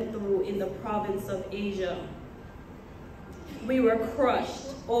we went through in the province of Asia. We were crushed,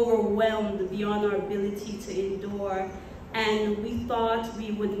 overwhelmed beyond our ability to endure, and we thought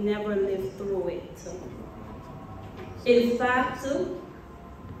we would never live through it. In fact,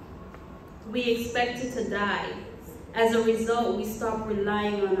 we expected to die. As a result, we stopped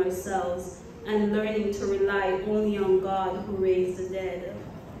relying on ourselves and learning to rely only on God who raised the dead.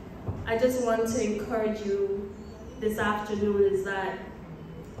 I just want to encourage you this afternoon is that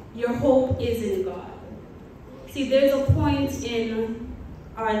your hope is in God. See, there's a point in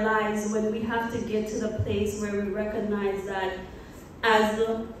our lives when we have to get to the place where we recognize that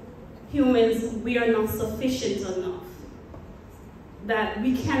as humans, we are not sufficient enough. That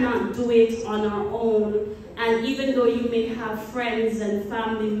we cannot do it on our own. And even though you may have friends and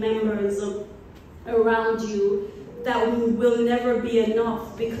family members around you, that will never be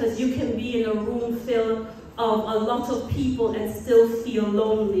enough, because you can be in a room filled of a lot of people and still feel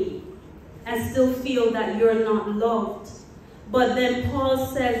lonely and still feel that you're not loved. But then Paul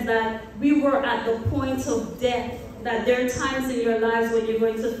says that we were at the point of death, that there are times in your lives when you're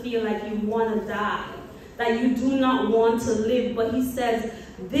going to feel like you want to die, that you do not want to live. But he says,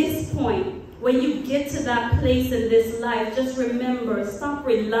 this point, when you get to that place in this life, just remember, stop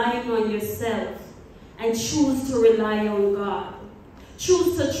relying on yourself and choose to rely on God.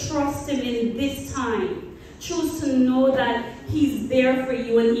 Choose to trust him in this time. Choose to know that he's there for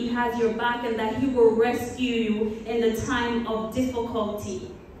you and he has your back, and that he will rescue you in the time of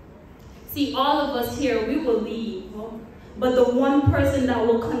difficulty. See, all of us here, we will leave, but the one person that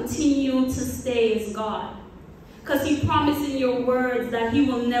will continue to stay is God. Because he promised in your words that he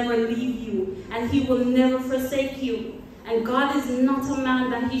will never leave you and he will never forsake you. And God is not a man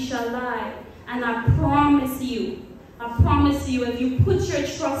that he shall lie. And I promise you, if you put your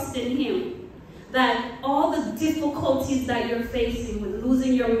trust in him, that all the difficulties that you're facing with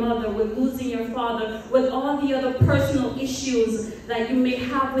losing your mother, with losing your father, with all the other personal issues that you may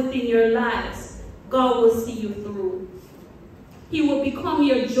have within your lives, God will see you through. He will become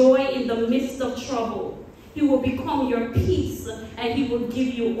your joy in the midst of trouble. He will become your peace, and he will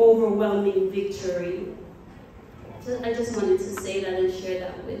give you overwhelming victory. I just wanted to say that and share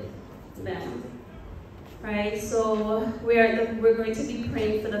that with them. Right, so we're going to be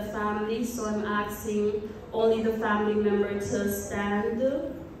praying for the family, so I'm asking only the family member to stand.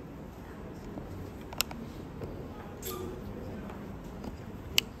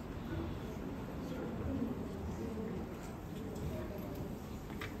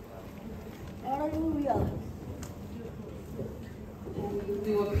 And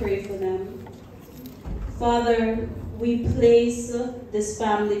we will pray for them. Father, we place this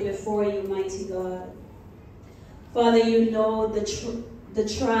family before you, mighty God. Father, you know the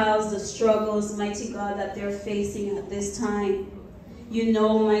trials, the struggles, mighty God, that they're facing at this time. You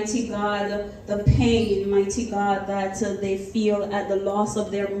know, mighty God, the pain, mighty God, that they feel at the loss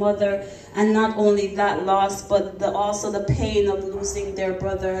of their mother. And not only that loss, but also the pain of losing their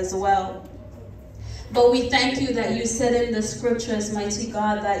brother as well. But we thank you that you said in the scriptures, mighty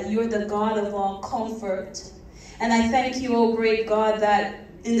God, that you're the God of all comfort. And I thank you, oh great God, that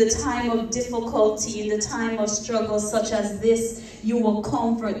in the time of difficulty, in the time of struggle such as this, you will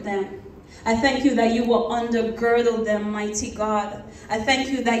comfort them. I thank you that you will undergirdle them, mighty God. I thank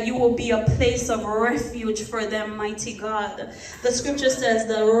you that you will be a place of refuge for them, mighty God. The scripture says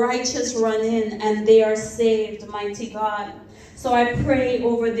the righteous run in and they are saved, mighty God. So I pray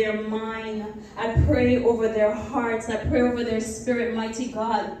over their mind. I pray over their hearts. I pray over their spirit, mighty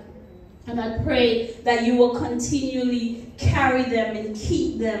God. And I pray that you will continually carry them and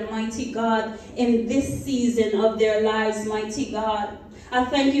keep them, mighty God, in this season of their lives, mighty God. I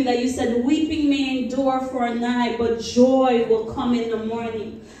thank you that you said weeping may endure for a night, but joy will come in the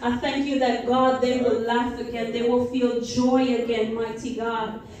morning. I thank you that, God, they will laugh again. They will feel joy again, mighty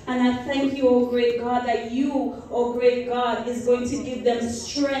God. And I thank you, oh great God, that you, oh great God, is going to give them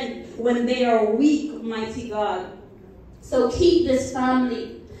strength when they are weak, mighty God. So keep this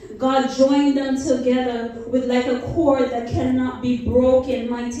family. God, join them together with like a cord that cannot be broken,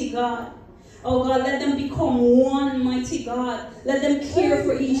 mighty God. Oh God, let them become one, mighty God. Let them care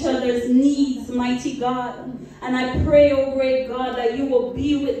for each other's needs, mighty God. And I pray, oh great God, that you will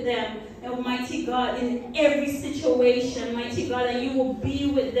be with them, mighty God, in every situation, mighty God, and you will be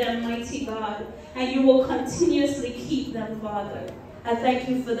with them, mighty God, and you will continuously keep them, Father. I thank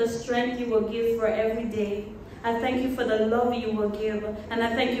you for the strength you will give for every day. I thank you for the love you will give, and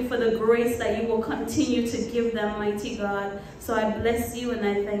I thank you for the grace that you will continue to give them, mighty God. So I bless you and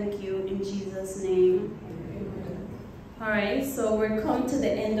I thank you in Jesus' name. All right, so we're come to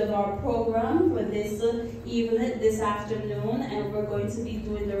the end of our program for this evening, this afternoon, and we're going to be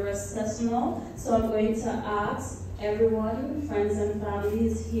doing the recessional. So I'm going to ask everyone, friends and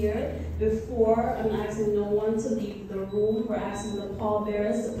families here, before I'm asking no one to leave the room, we're asking the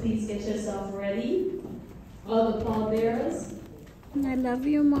pallbearers to please get yourself ready. All the pallbearers. I love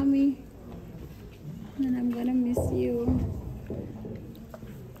you, Mommy. And I'm gonna miss you.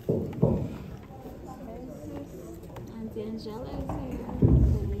 Auntie Angela is here.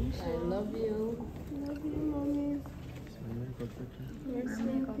 I love you. Love you, Mommy.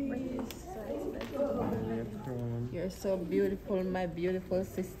 You're so beautiful, my beautiful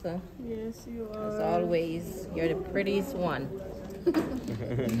sister. Yes, you are. As always, you're the prettiest one.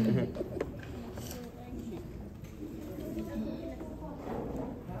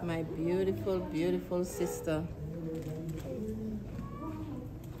 My beautiful, beautiful sister.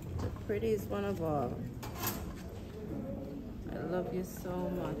 The prettiest one of all. I love you so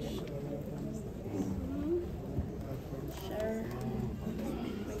much. Sure.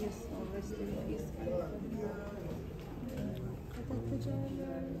 May your soul rest in peace.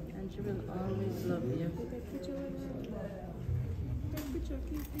 And she will always love you.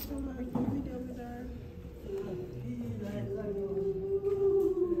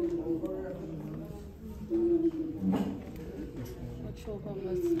 Watch over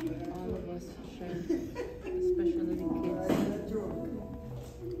us, all of us, sure. Especially the kids.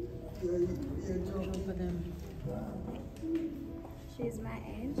 Watch over them. She's my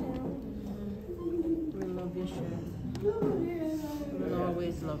angel. We love you, sure. We'll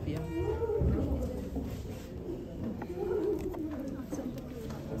always love you.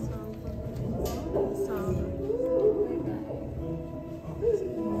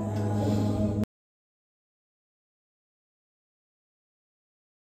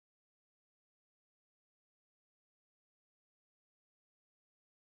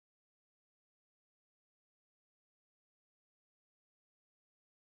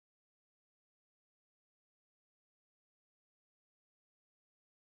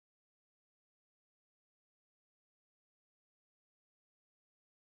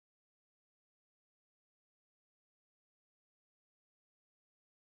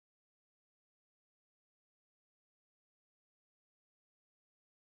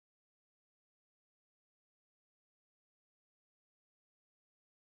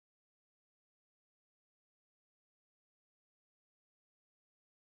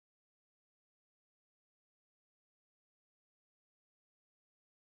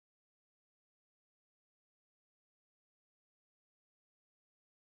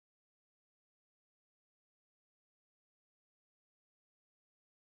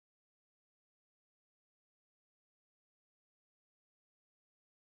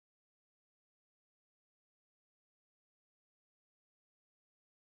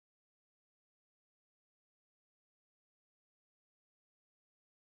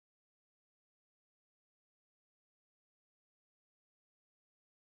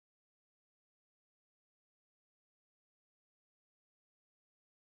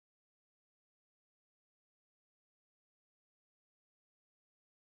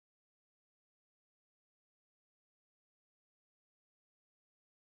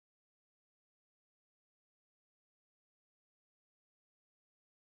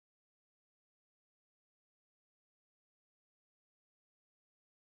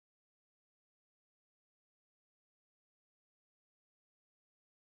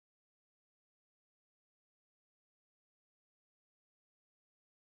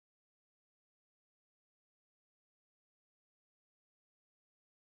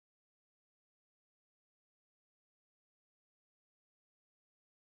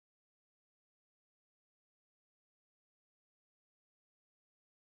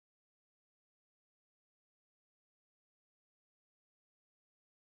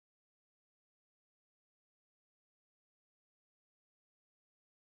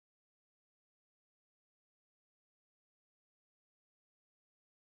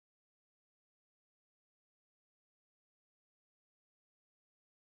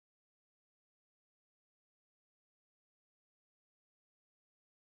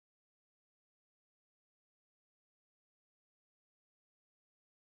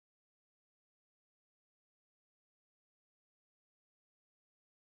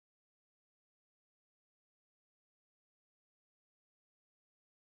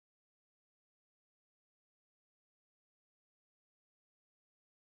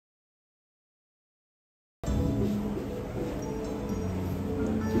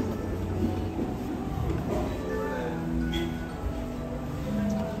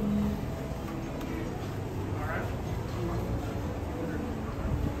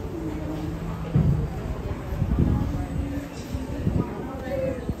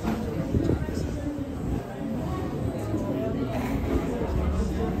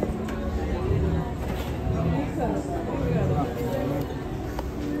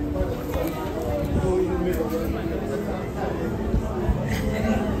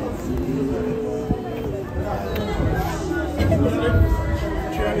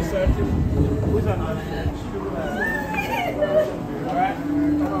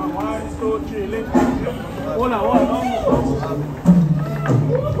 2, 3, lift. Hold on.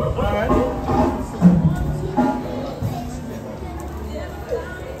 Alright.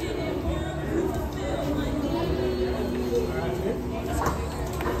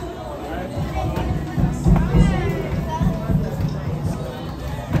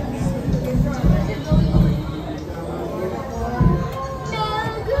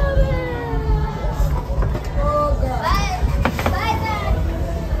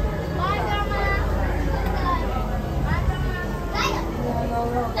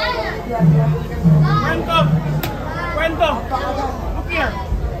 Cuento. Look here.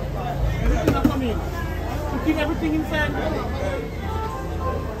 Everything not coming. Putting everything inside.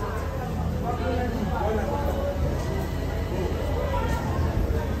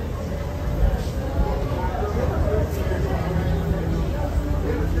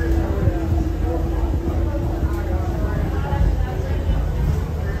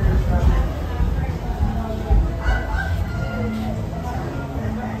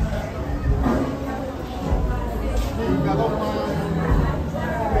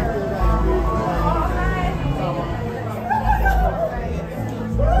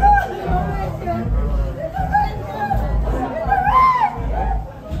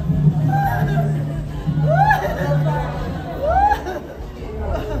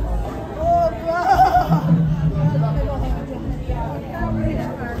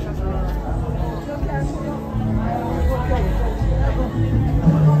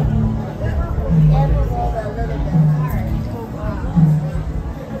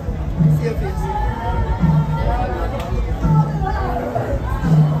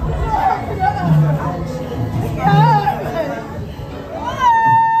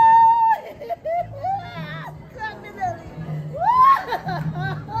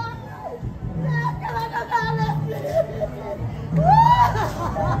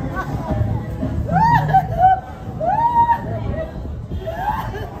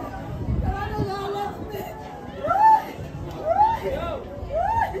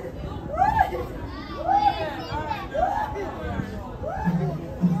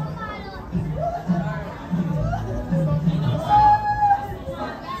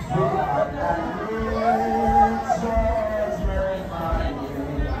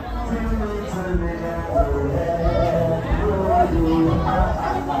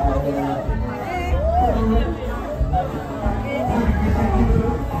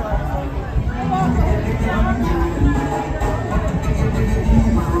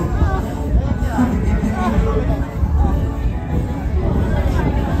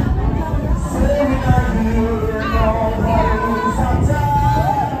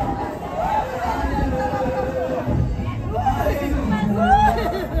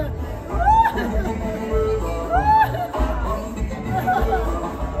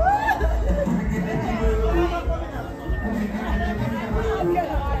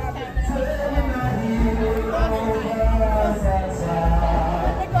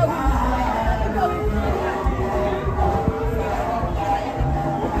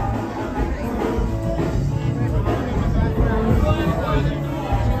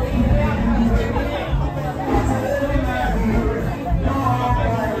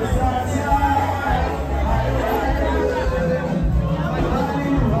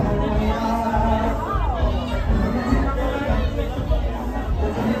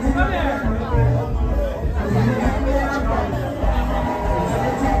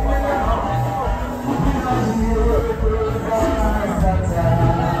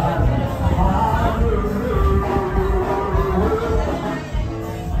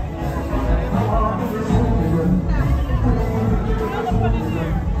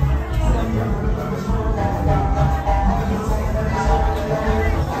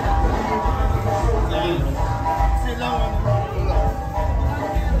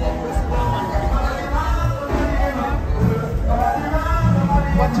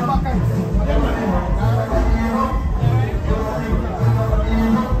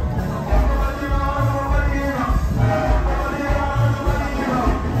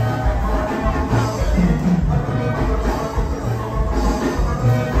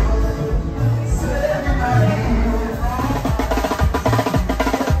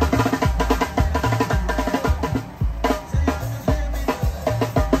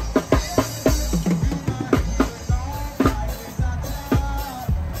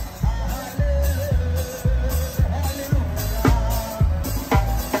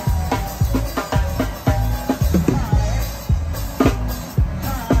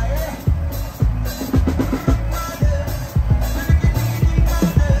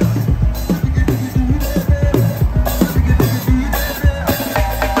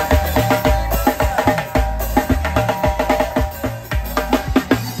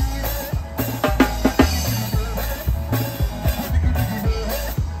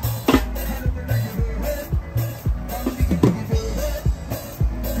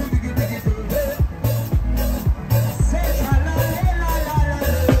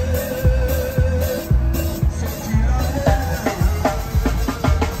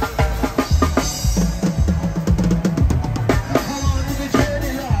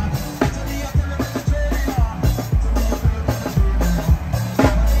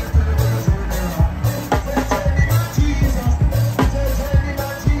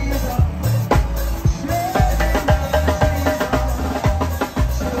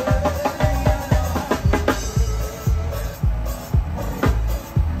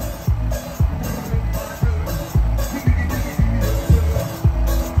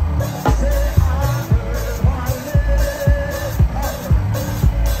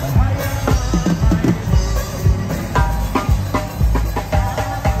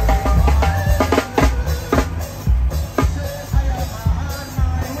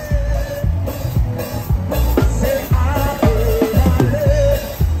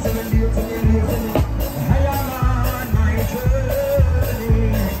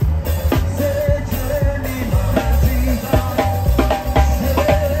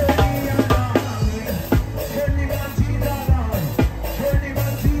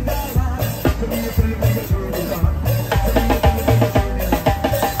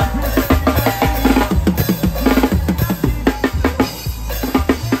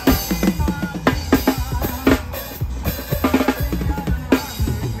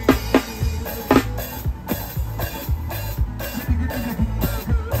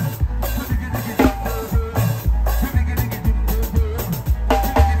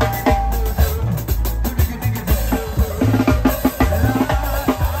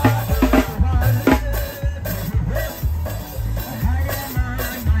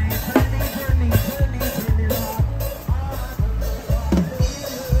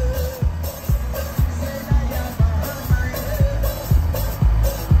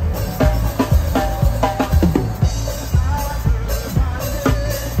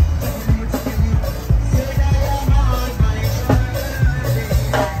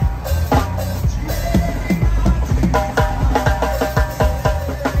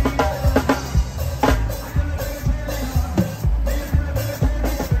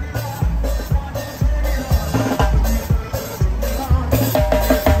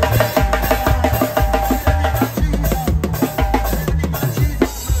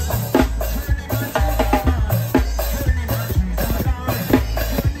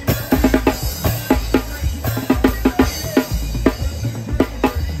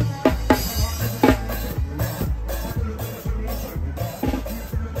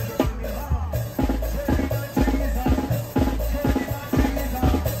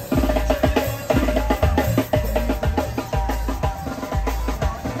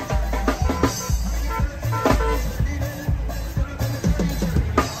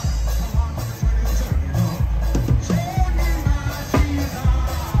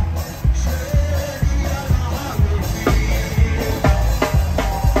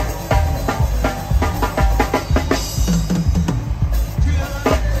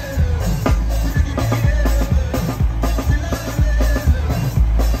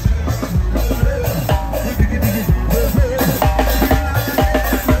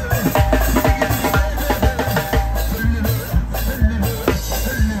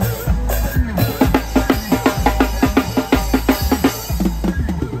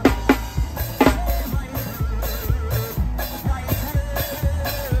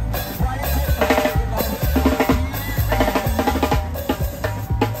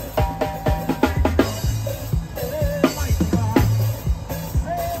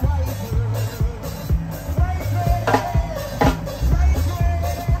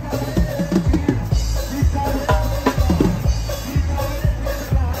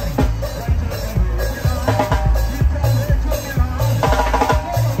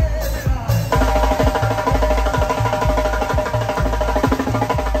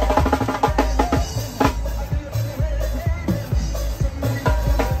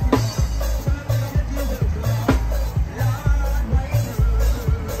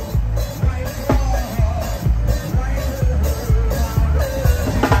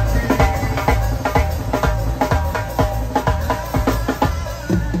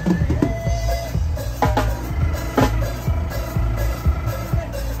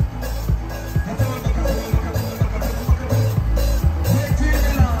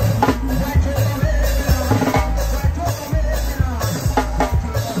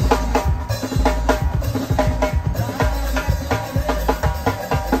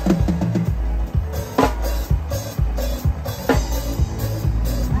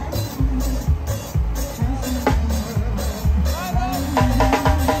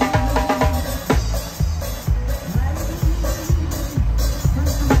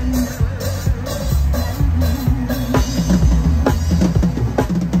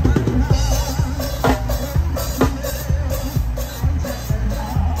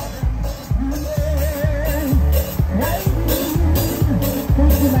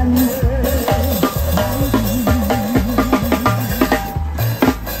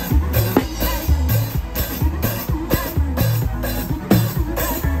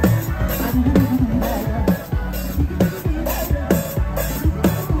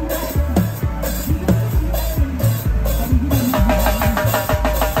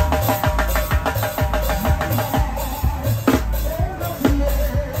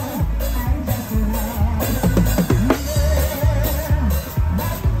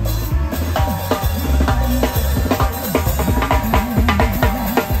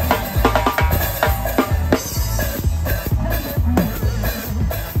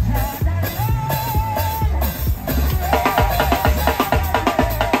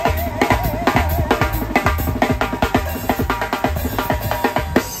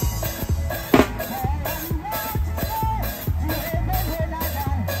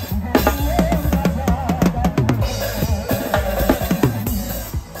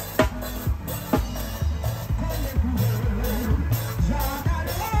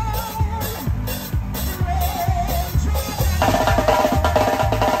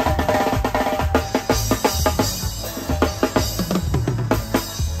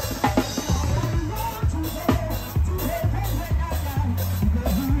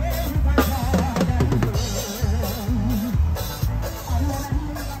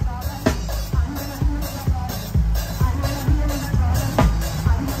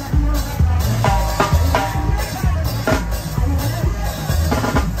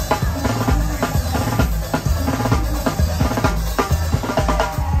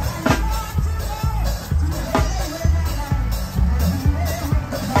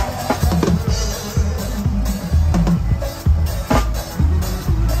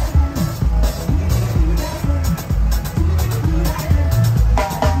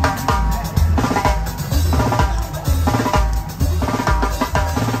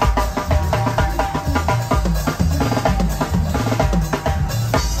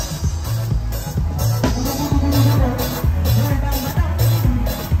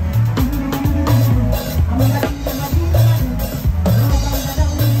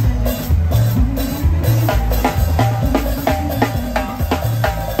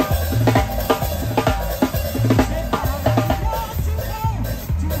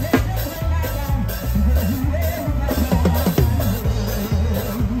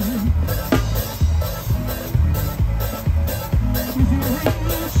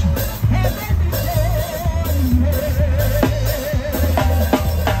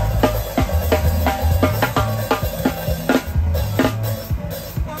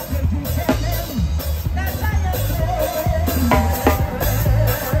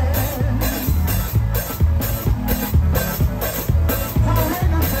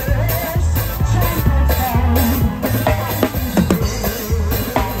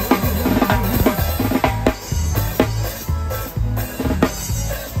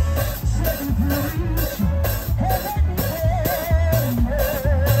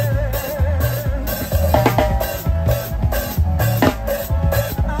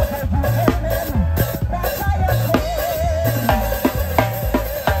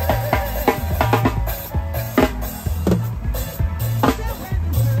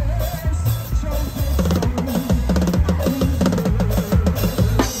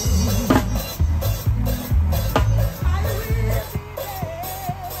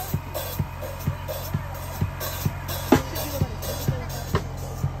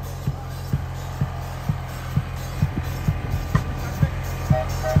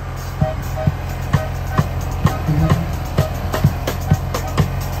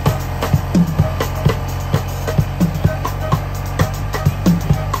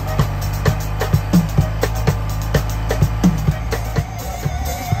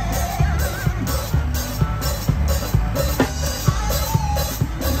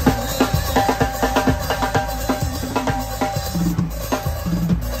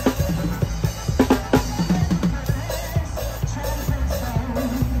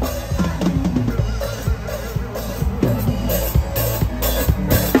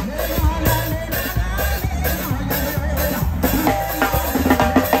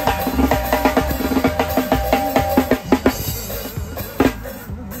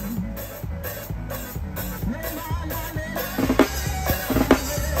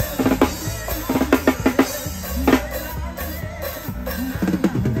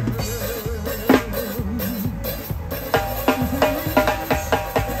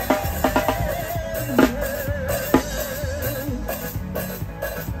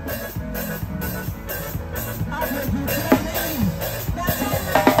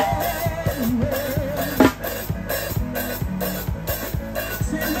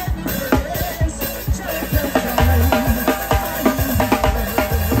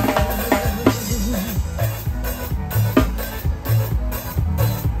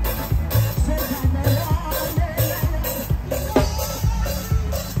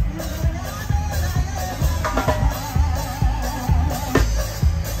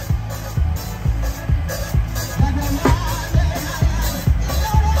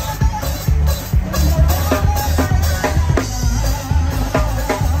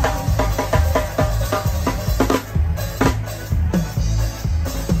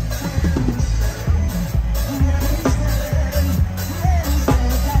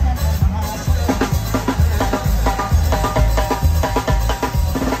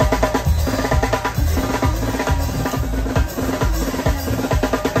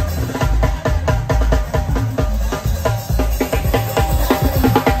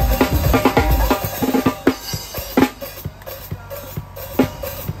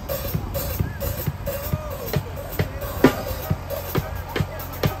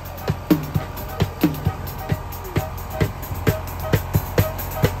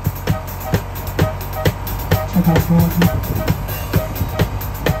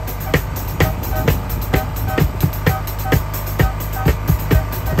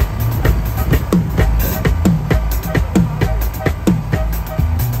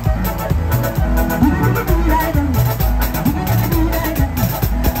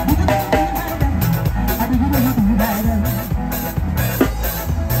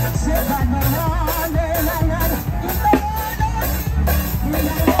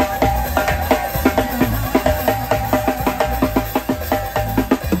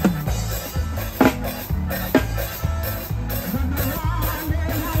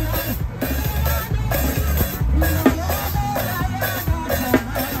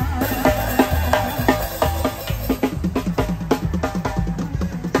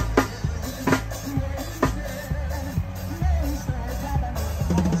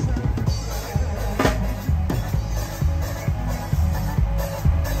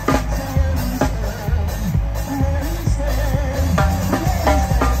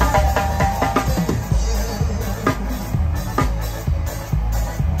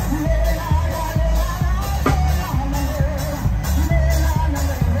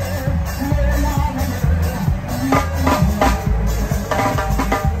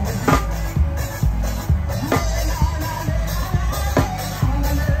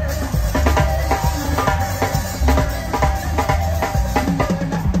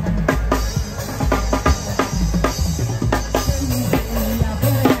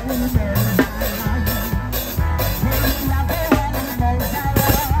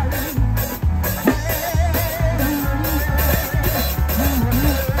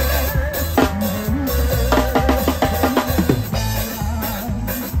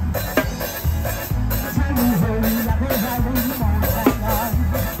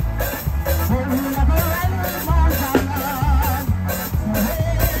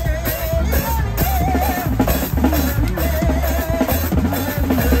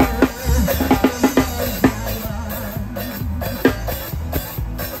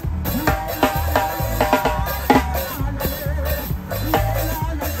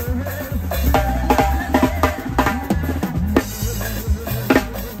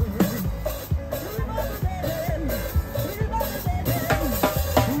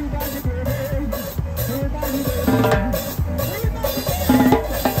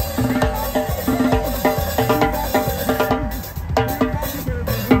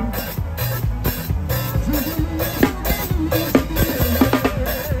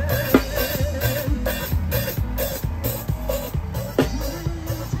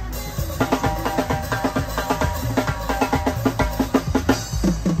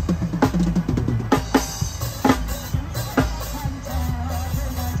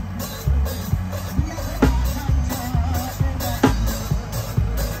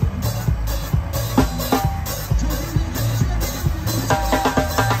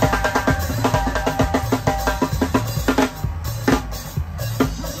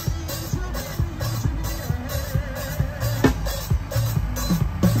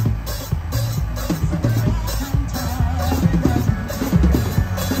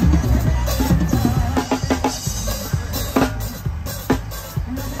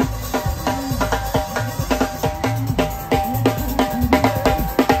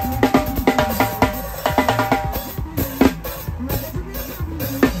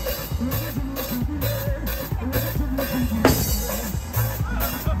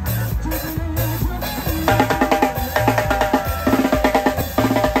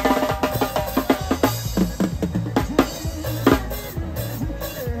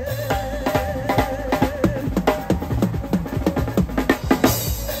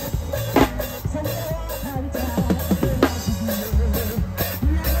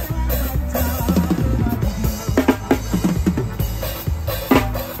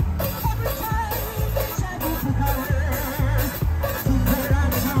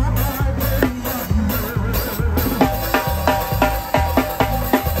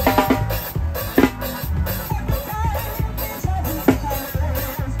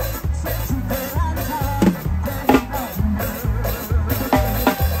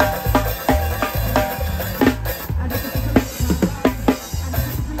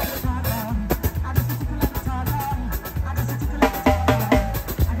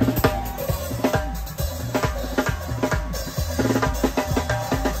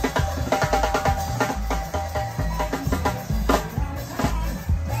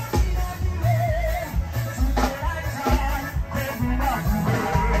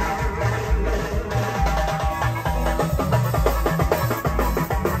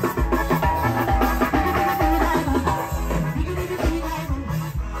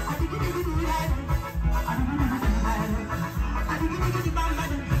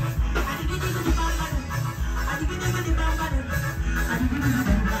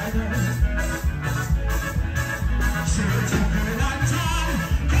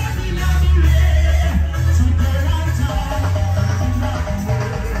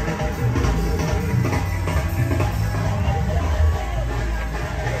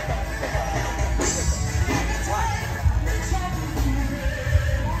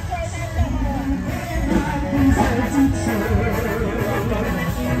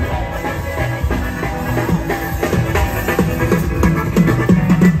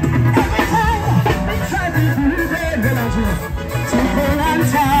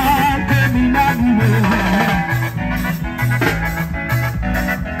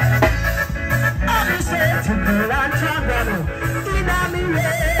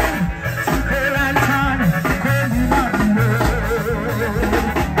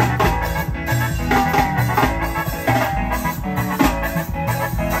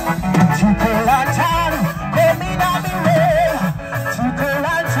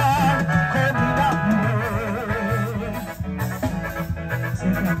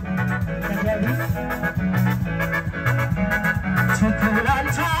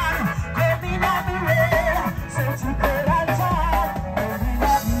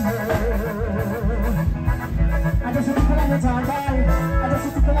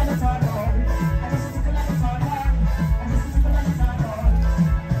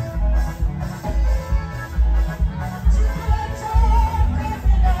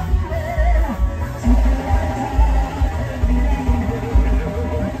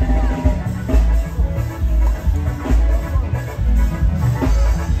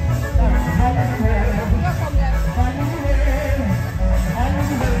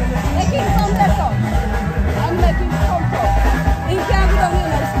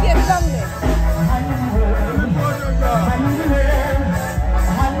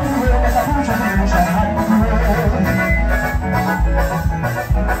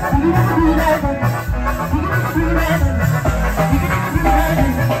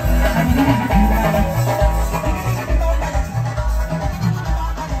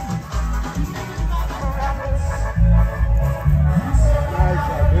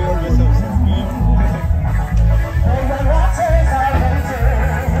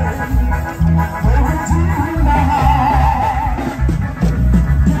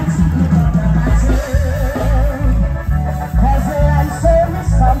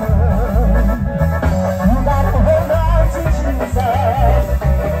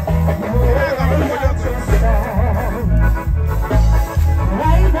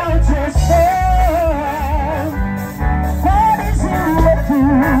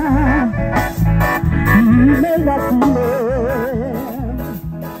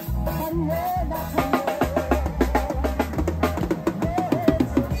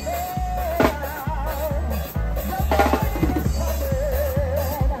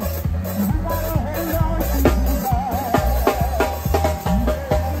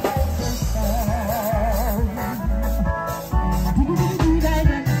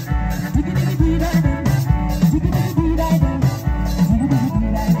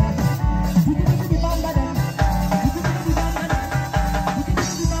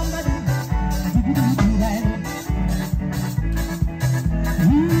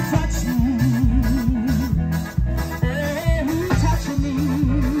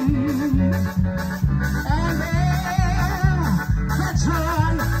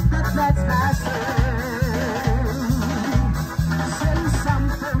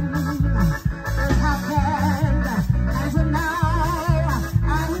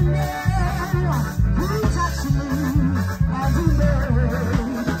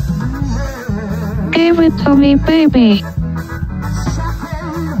 Give it to me, baby.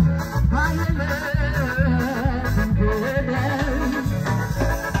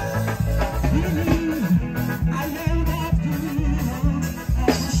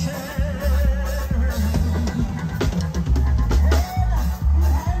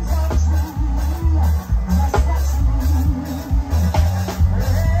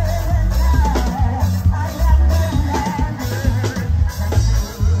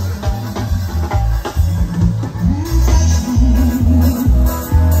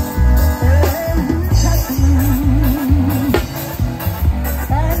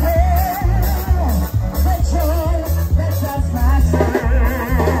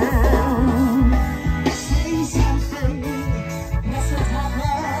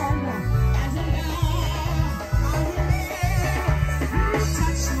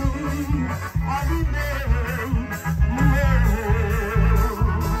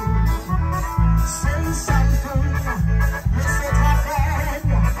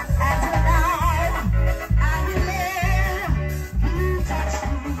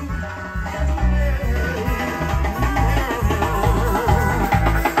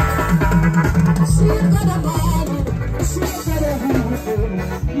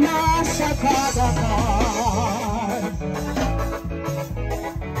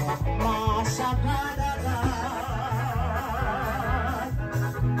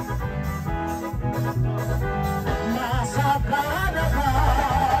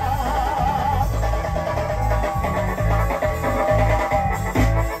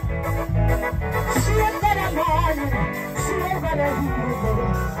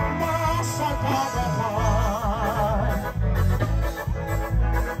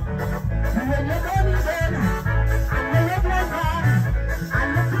 When you're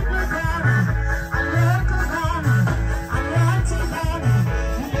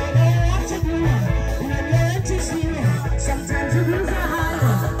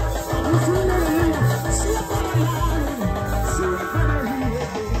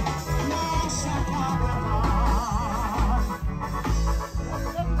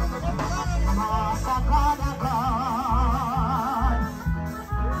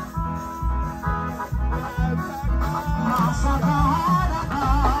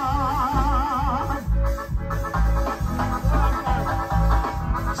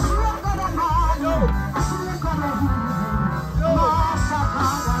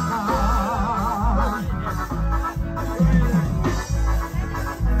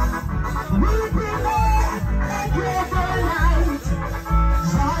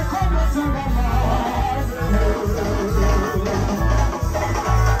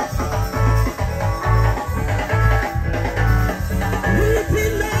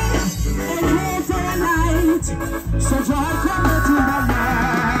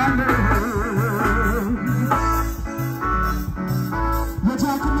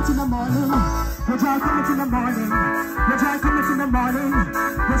joy cometh in the morning. The joy cometh in the morning.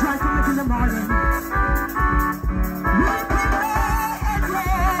 The joy cometh in the morning. We prepare and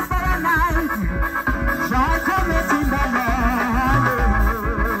wait for a night. Joy cometh in the morning.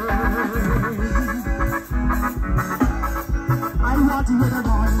 I want to hear the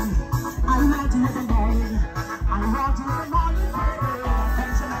morning. I want to hear the morning. I want to hear the morning.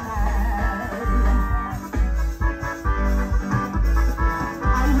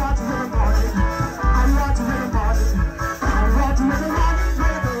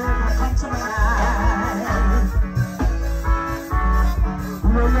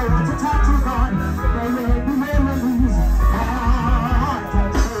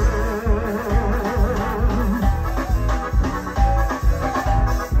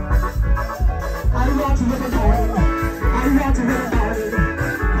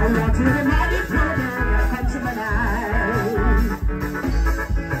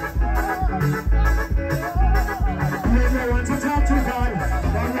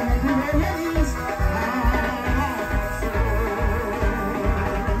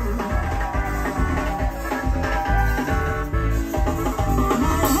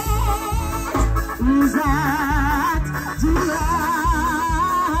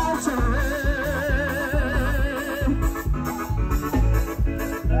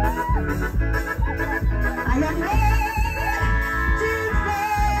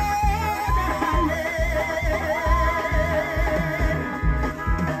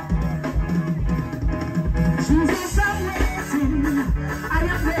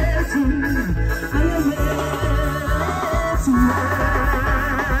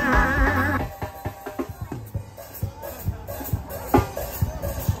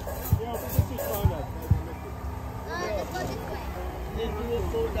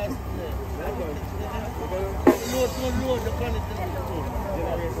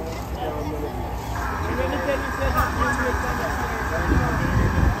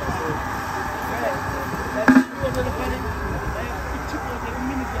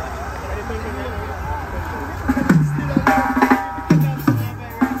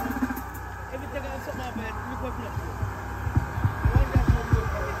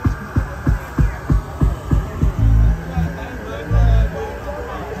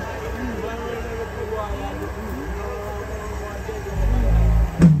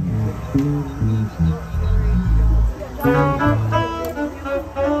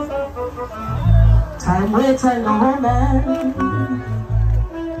 Time waits on no man,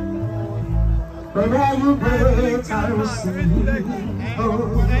 whether you wait or see. Oh.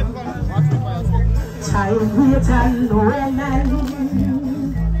 Time waits on no man,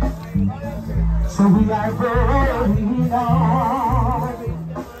 so we are going on.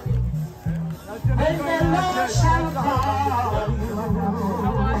 When the Lord shall call you,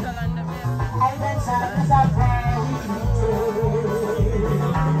 and the time is appointed.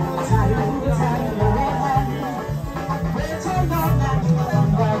 Time waits on no man, wait on no man,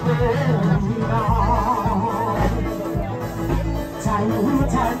 going on. Time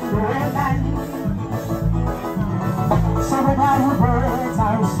waits on no man, so whether you words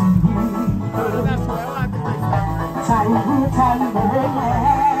are sweet. Time waits on no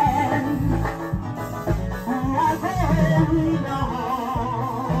man, we are going on.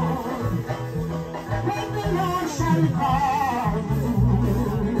 When the Lord shall call you,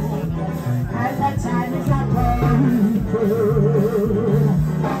 and the time is appointed.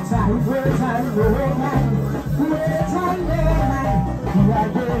 Time waits on no man, wait on no man, we are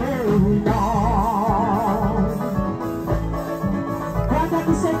going on. Brother,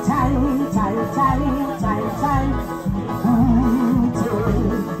 say time, time, time, time, time.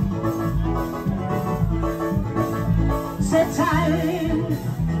 Say time,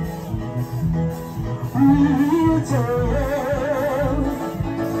 we'll turn.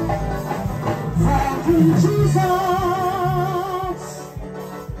 Thank you, Jesus.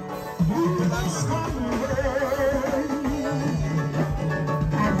 You must come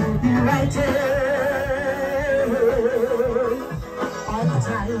and we'll be right here on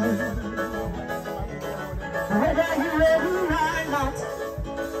time. Whether you're ready or not,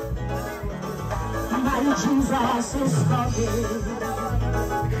 my Jesus is coming.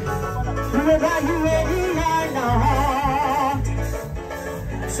 Whether you're ready or not,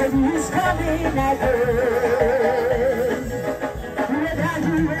 so he's coming again. Whether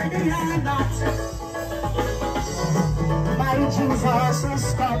you're ready or not, my Jesus is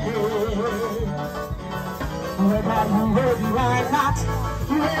coming. Whether you're ready or not,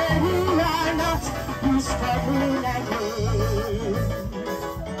 he's coming again.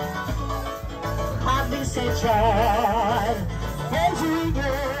 Have this joy every day.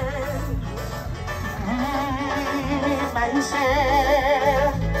 my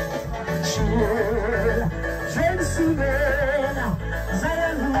soul. Children singing,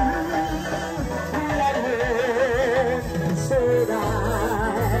 Zion, said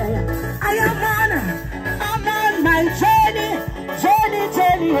I am on my journey.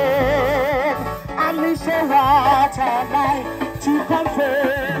 And we say, what am I to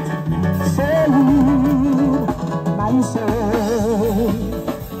comfort? Say, my soul.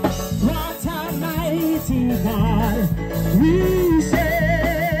 What a mighty God we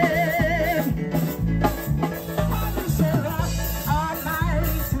serve. And we say, what a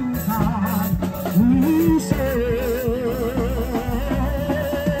mighty God we serve.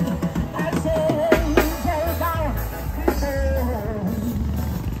 And say, angel bow before.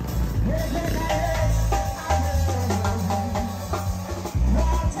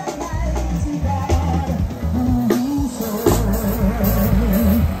 What a mighty God we serve.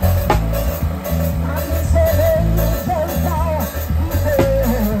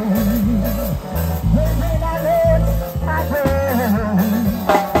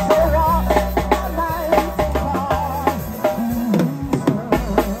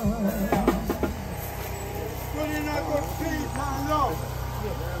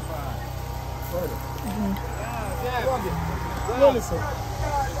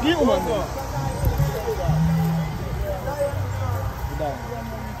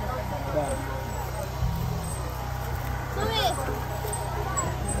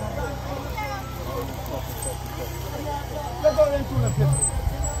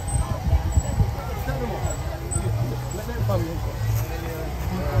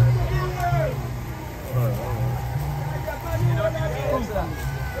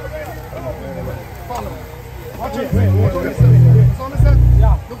 Watch it. Wait. Look on the set.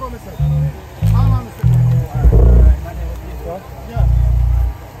 Yeah. Look on the set. I'm on the set. Yeah.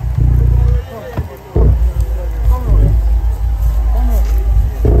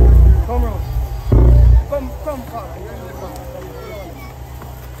 Come round. Come.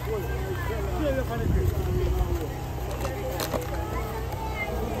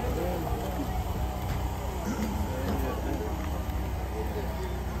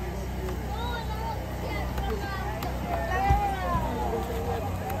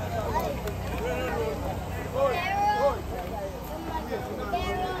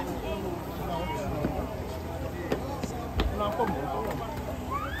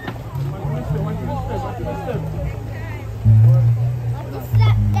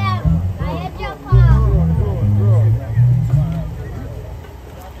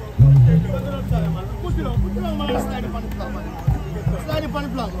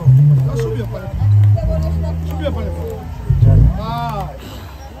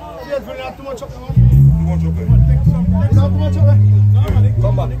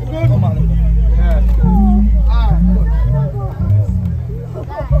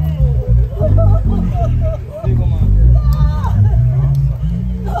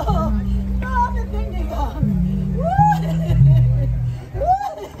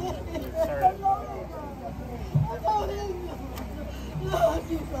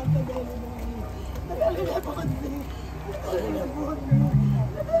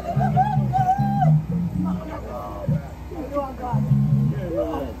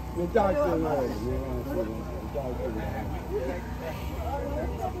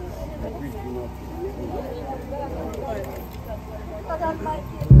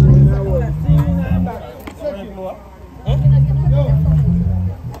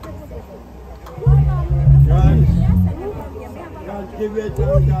 Give it to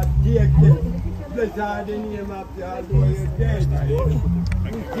God, take it. Bless the name of the Lord, you're dead.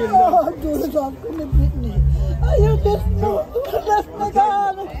 Oh, do the dog couldn't beat me. Oh, you left me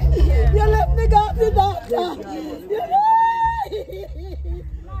God. You left me God, the doctor. You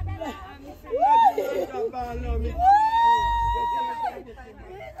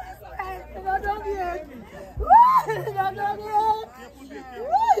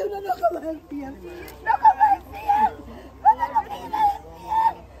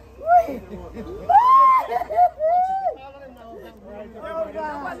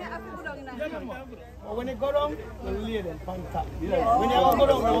when you go down, you lay them on top. Yeah. When you go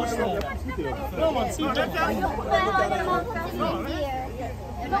down, you slow. No man, see that.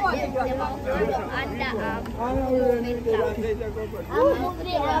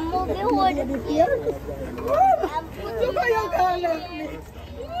 I'm moving hold it here. Look how your girl left me.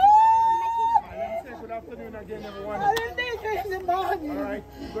 Good afternoon again, everyone. I will take you in the morning. All right.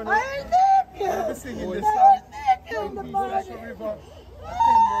 I will take you. We'll be singing this I song. will take you in the morning. My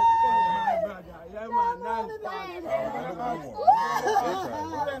brother, yeah man, nice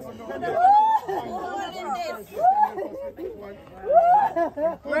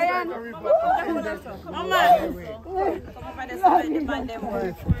Ryan, Mama, come over this way, the man them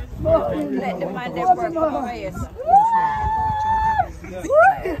work. Let the man them work. Come over here.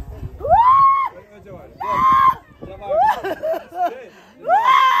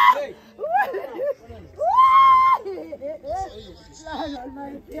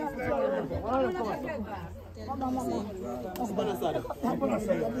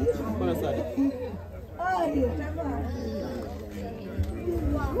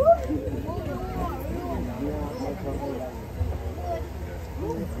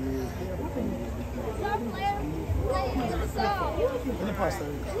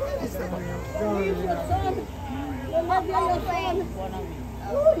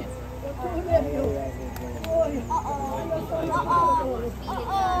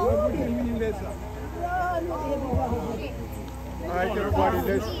 Alright, everybody,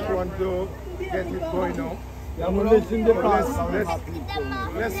 let's want to get it going now. Let's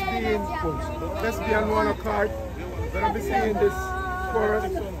be on one accord. We're gonna be singing this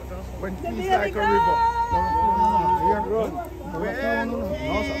chorus when peace like a river. When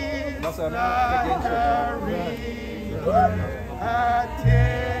peace like a river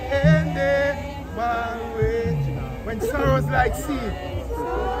attended my way. When sorrows like sea.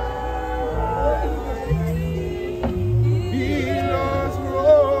 Billows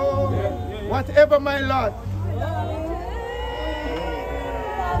roll, whatever my lot.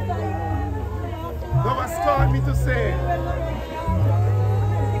 Thou hast taught me to say,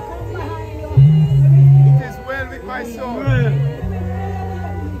 it is well with my soul.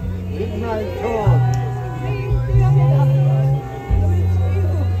 With my soul.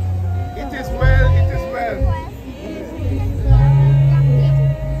 It is well, it is well.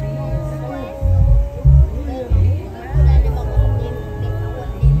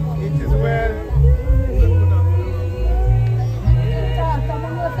 It is well.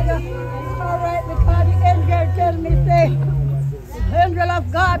 Alright, because the angel tell me say, the angel of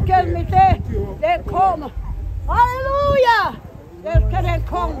God tell me say, they come. Hallelujah! They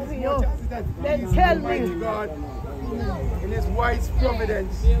come for you. They tell me. God, in His wise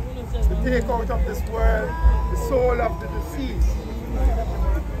providence, to take out of this world the soul of the deceased.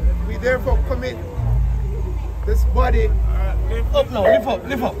 We therefore commit this body. Up now, lift up,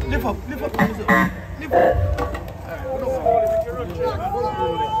 lift up, lift up, lift up, lift up. Lift up.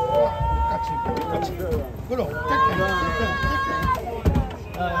 Catch him. Go on, take them.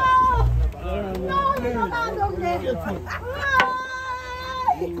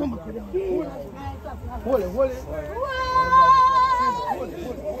 Come on. Hold it.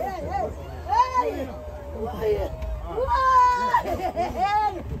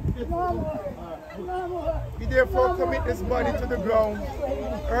 We therefore commit this body to the ground,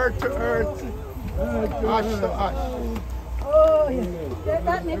 earth to earth, ash to ash.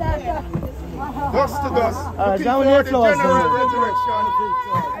 Dust to dust, looking for the general resurrection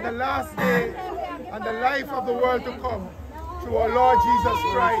and the last day and the life of the world to come through our Lord Jesus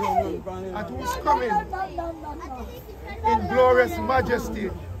Christ, and whose coming in glorious majesty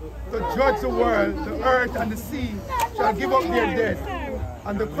to judge the world, the earth and the sea shall give up their dead,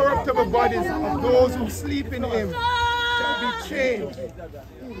 and the corruptible bodies of those who sleep in Him shall be changed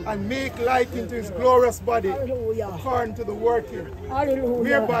and make like into His glorious body according to the working,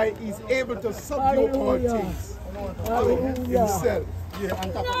 whereby He is able to subdue all things Himself.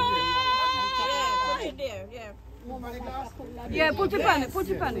 Yeah, put it on it. Put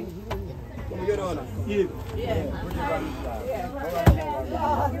it on it.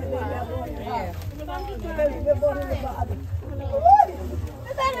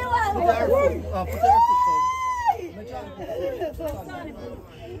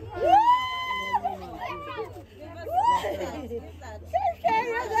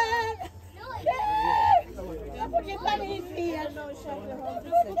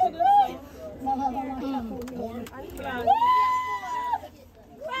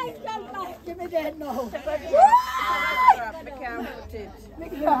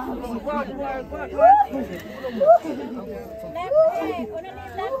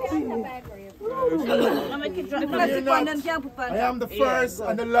 I am the first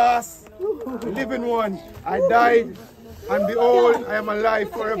and the last, the living one. I died, and behold, I am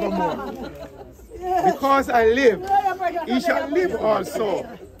alive forevermore. Because I live, he shall live also.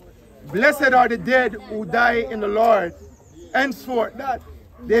 Blessed are the dead who die in the Lord, henceforth that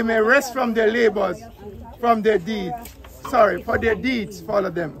they may rest from their labors, from their deeds. Sorry, for their deeds follow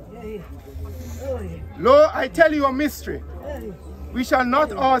them. Lo, I tell you a mystery. We shall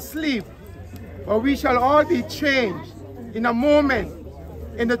not all sleep, but we shall all be changed in a moment,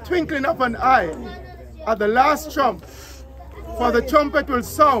 in the twinkling of an eye, at the last trump. For the trumpet will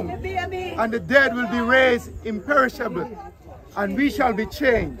sound, and the dead will be raised imperishable, and we shall be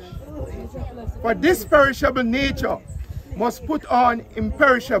changed. For this perishable nature must put on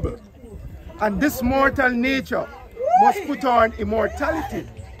imperishable, and this mortal nature must put on immortality.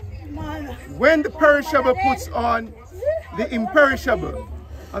 When the perishable puts on the imperishable,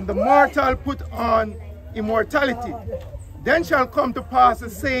 and the mortal put on immortality, then shall come to pass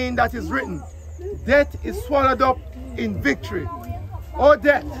the saying that is written, death is swallowed up in victory. O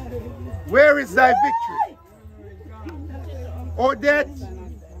death, where is thy victory? O death,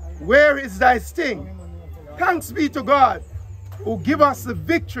 where is thy sting? Thanks be to God, who give us the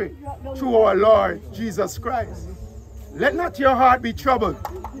victory through our Lord Jesus Christ. Let not your heart be troubled.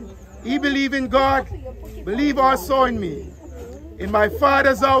 Ye believe in God, believe also in me. In my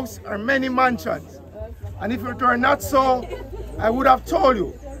Father's house are many mansions, and if it were not so, I would have told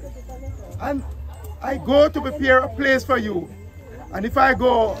you. And I go to prepare a place for you, and if I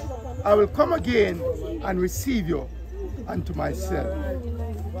go, I will come again and receive you unto myself.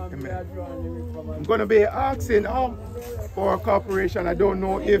 Amen. I'm going to be asking for a cooperation. I don't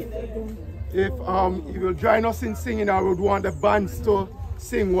know if you will join us in singing, or would want the bands to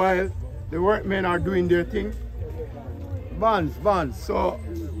sing while the workmen are doing their thing. Bands. So,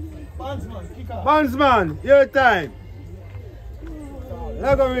 bandsman, your time.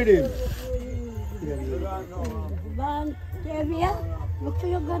 Let's go with him. Look for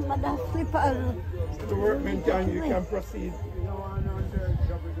your grandmother slipper. The workmen you can proceed.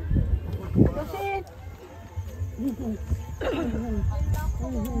 Proceed.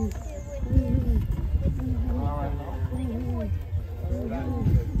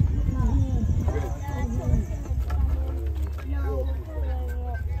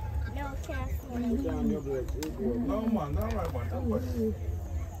 No man, all right, man.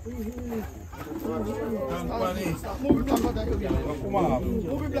 Move it back out of your way. Come on.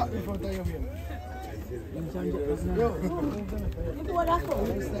 Move it back in front of your way.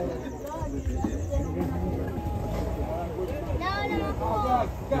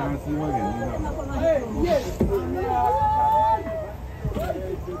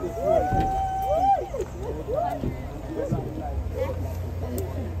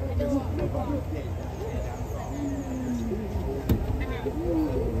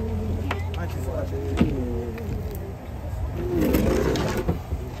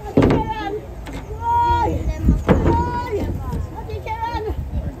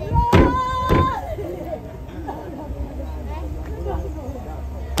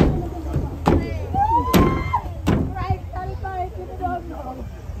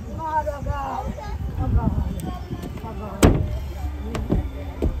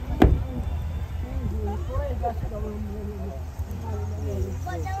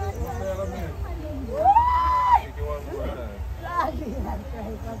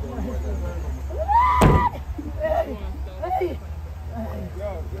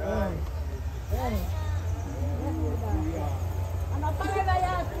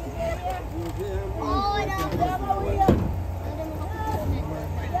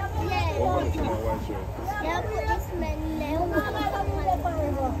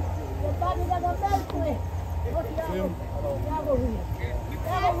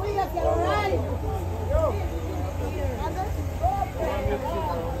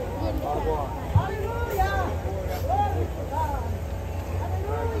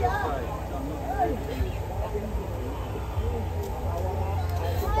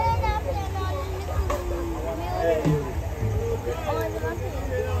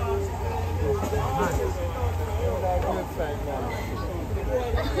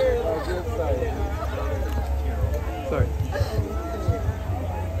 Sorry.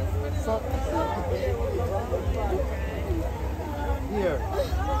 Here.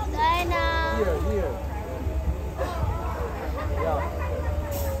 Here. Yeah.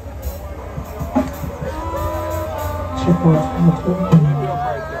 Check out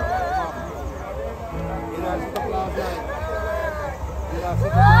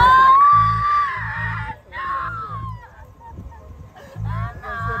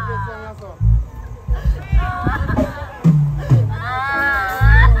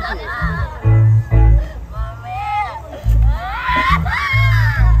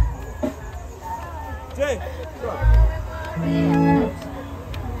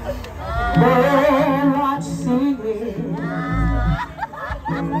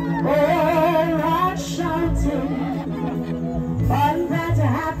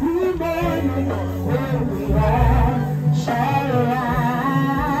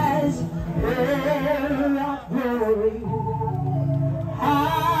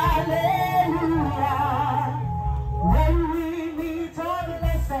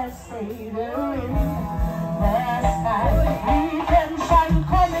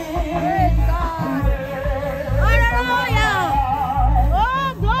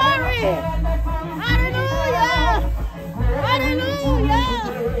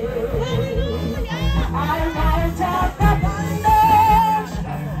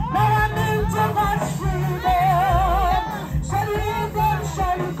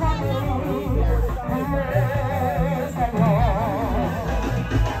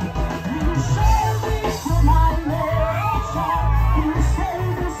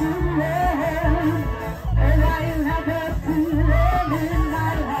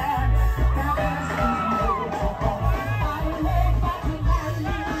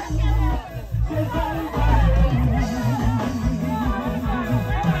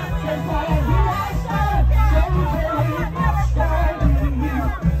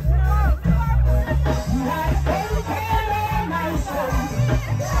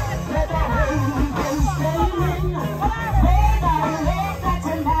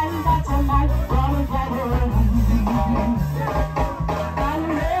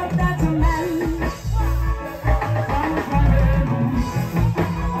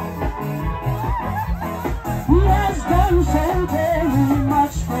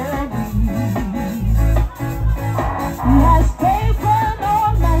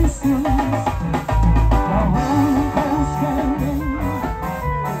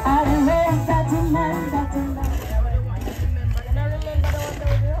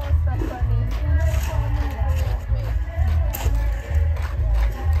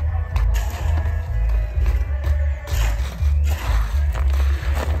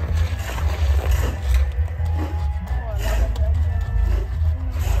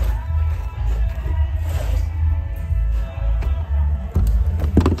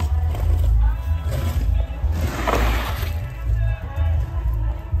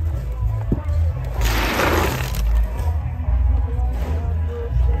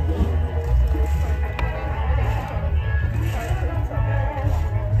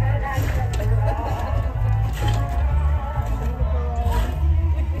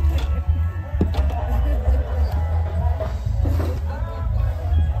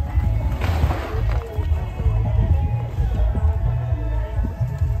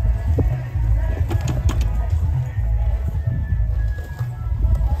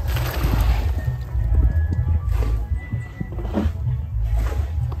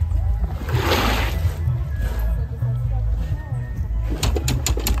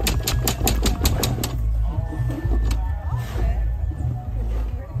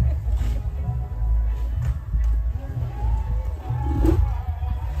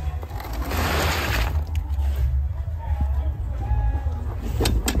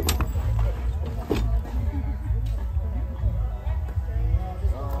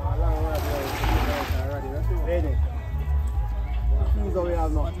booze that we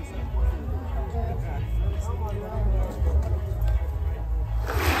have now.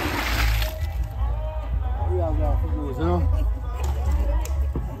 We have that for booze, you know?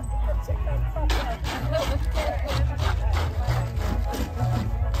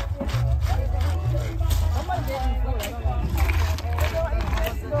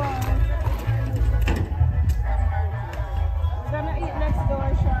 We're gonna eat next door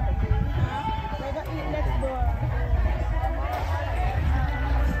shortly. We're gonna eat next door.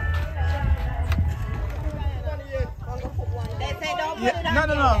 Yeah,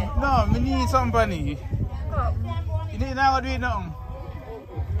 no, we need somebody. You need now to do it now.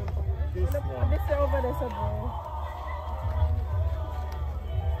 This over there, boy.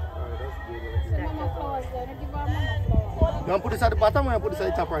 You want to put this at the bottom or you put this at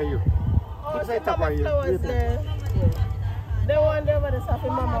the top right here? Put this at the top right here. The one over the top in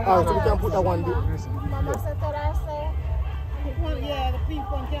Mama. Oh, so we can put that one there. Mama said that I say. Yeah, the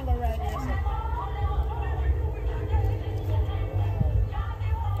pink one can go right there.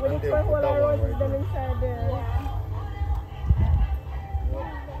 With the 12 roses them inside there.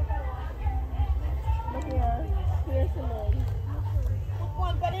 Look here. Here's the leg.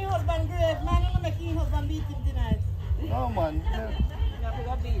 One for the husband grave. Man, you're making your husband beat him tonight. No, man. Yeah, we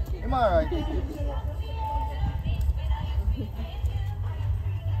got beat him. Am I right?